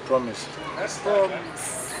 Promise? Promise.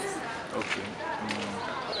 Okay.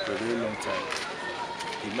 For a very long time.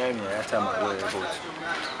 It might be a time I worry about.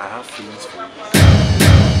 I have feelings for you.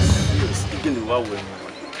 Yes,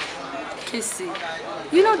 Casey,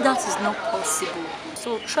 you know that is not possible.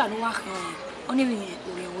 So try and work on it.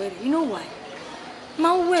 You know why?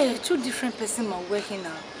 My way, two different persons are working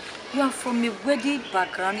now. You are from a wealthy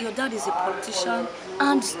background, your dad is a politician,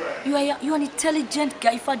 and you're an intelligent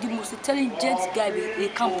guy, in fact the most intelligent guy in the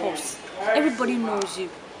campus. Everybody knows you.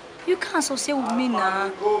 You can't associate with me now.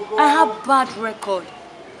 I have bad record.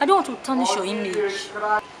 I don't want to tarnish your image.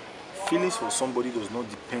 Feelings for somebody does not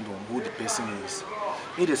depend on who the person is.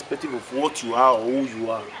 Irrespective of what you are or who you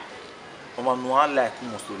are. No one like you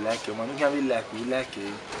must like you. No one like you like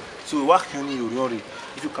it. So work on your own.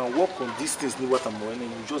 If you can work on these things, what I'm doing,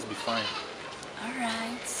 you'll just be fine.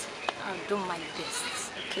 Alright. I'll do my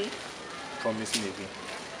best, okay? Promise me again.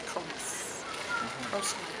 Promise.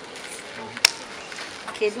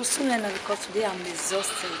 Okay, do sooner because today I'm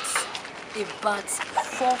exhausted. About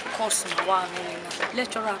 4 courses in one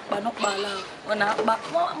lecturer, but not allowed.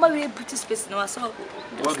 My beauty space now. So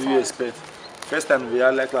what do you expect? First time we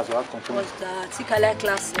are like class, we have company. What's that? I think I like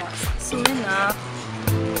class. So now.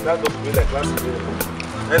 That doesn't feel like class.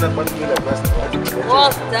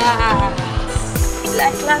 What's that?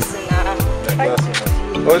 Like class now. Like class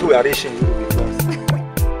now. What we are reaching, you will be class.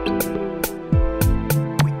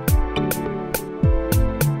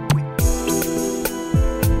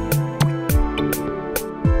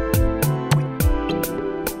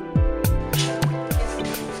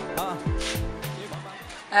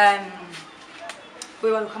 We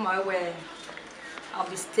will come out where I'll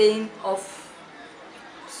be staying off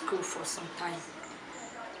school for some time.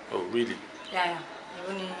 Oh, really? Yeah.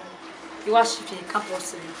 You was shifting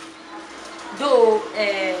campus. Though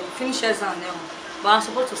finish exam now, but I'm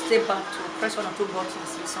supposed to stay back to press 1 or 2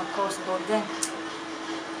 buttons with some course. But then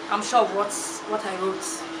I'm sure of what I wrote.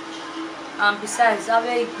 And besides, I've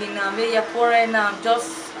been pouring. I'm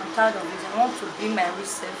tired of it. I want to be my real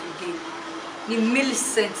self again. The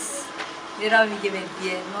millicents. They don't even give me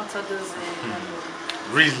beer, not all those.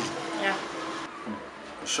 Really? Yeah.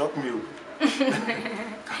 Shock me.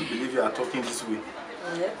 Can't believe you are talking this way.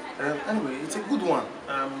 Yeah. Anyway, it's a good one.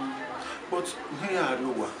 But where are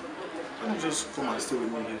you? Why don't you just come and stay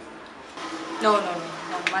with me here? No,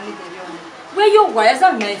 money where you were? Is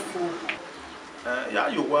that my food? Yeah,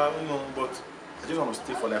 you were, but I just want to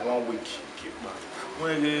stay for like 1 week.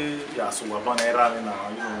 When so we're running now,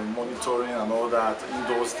 monitoring and all that,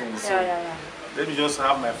 indoors things. Yeah. Let me just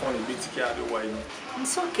have my phone a bit carried away.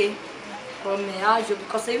 It's okay. But me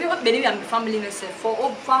because I even been with my family myself for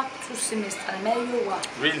over 2 semesters.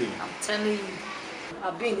 Really? I'm telling you.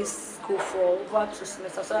 I've been in this school for over 2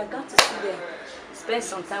 semesters, so I got to see them, spend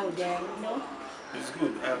some time with them, It's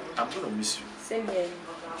good. I'm going to miss you. Same here.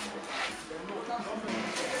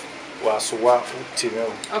 Okay.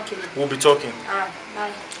 Okay. We'll be talking. Alright,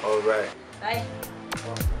 bye. Alright. Bye.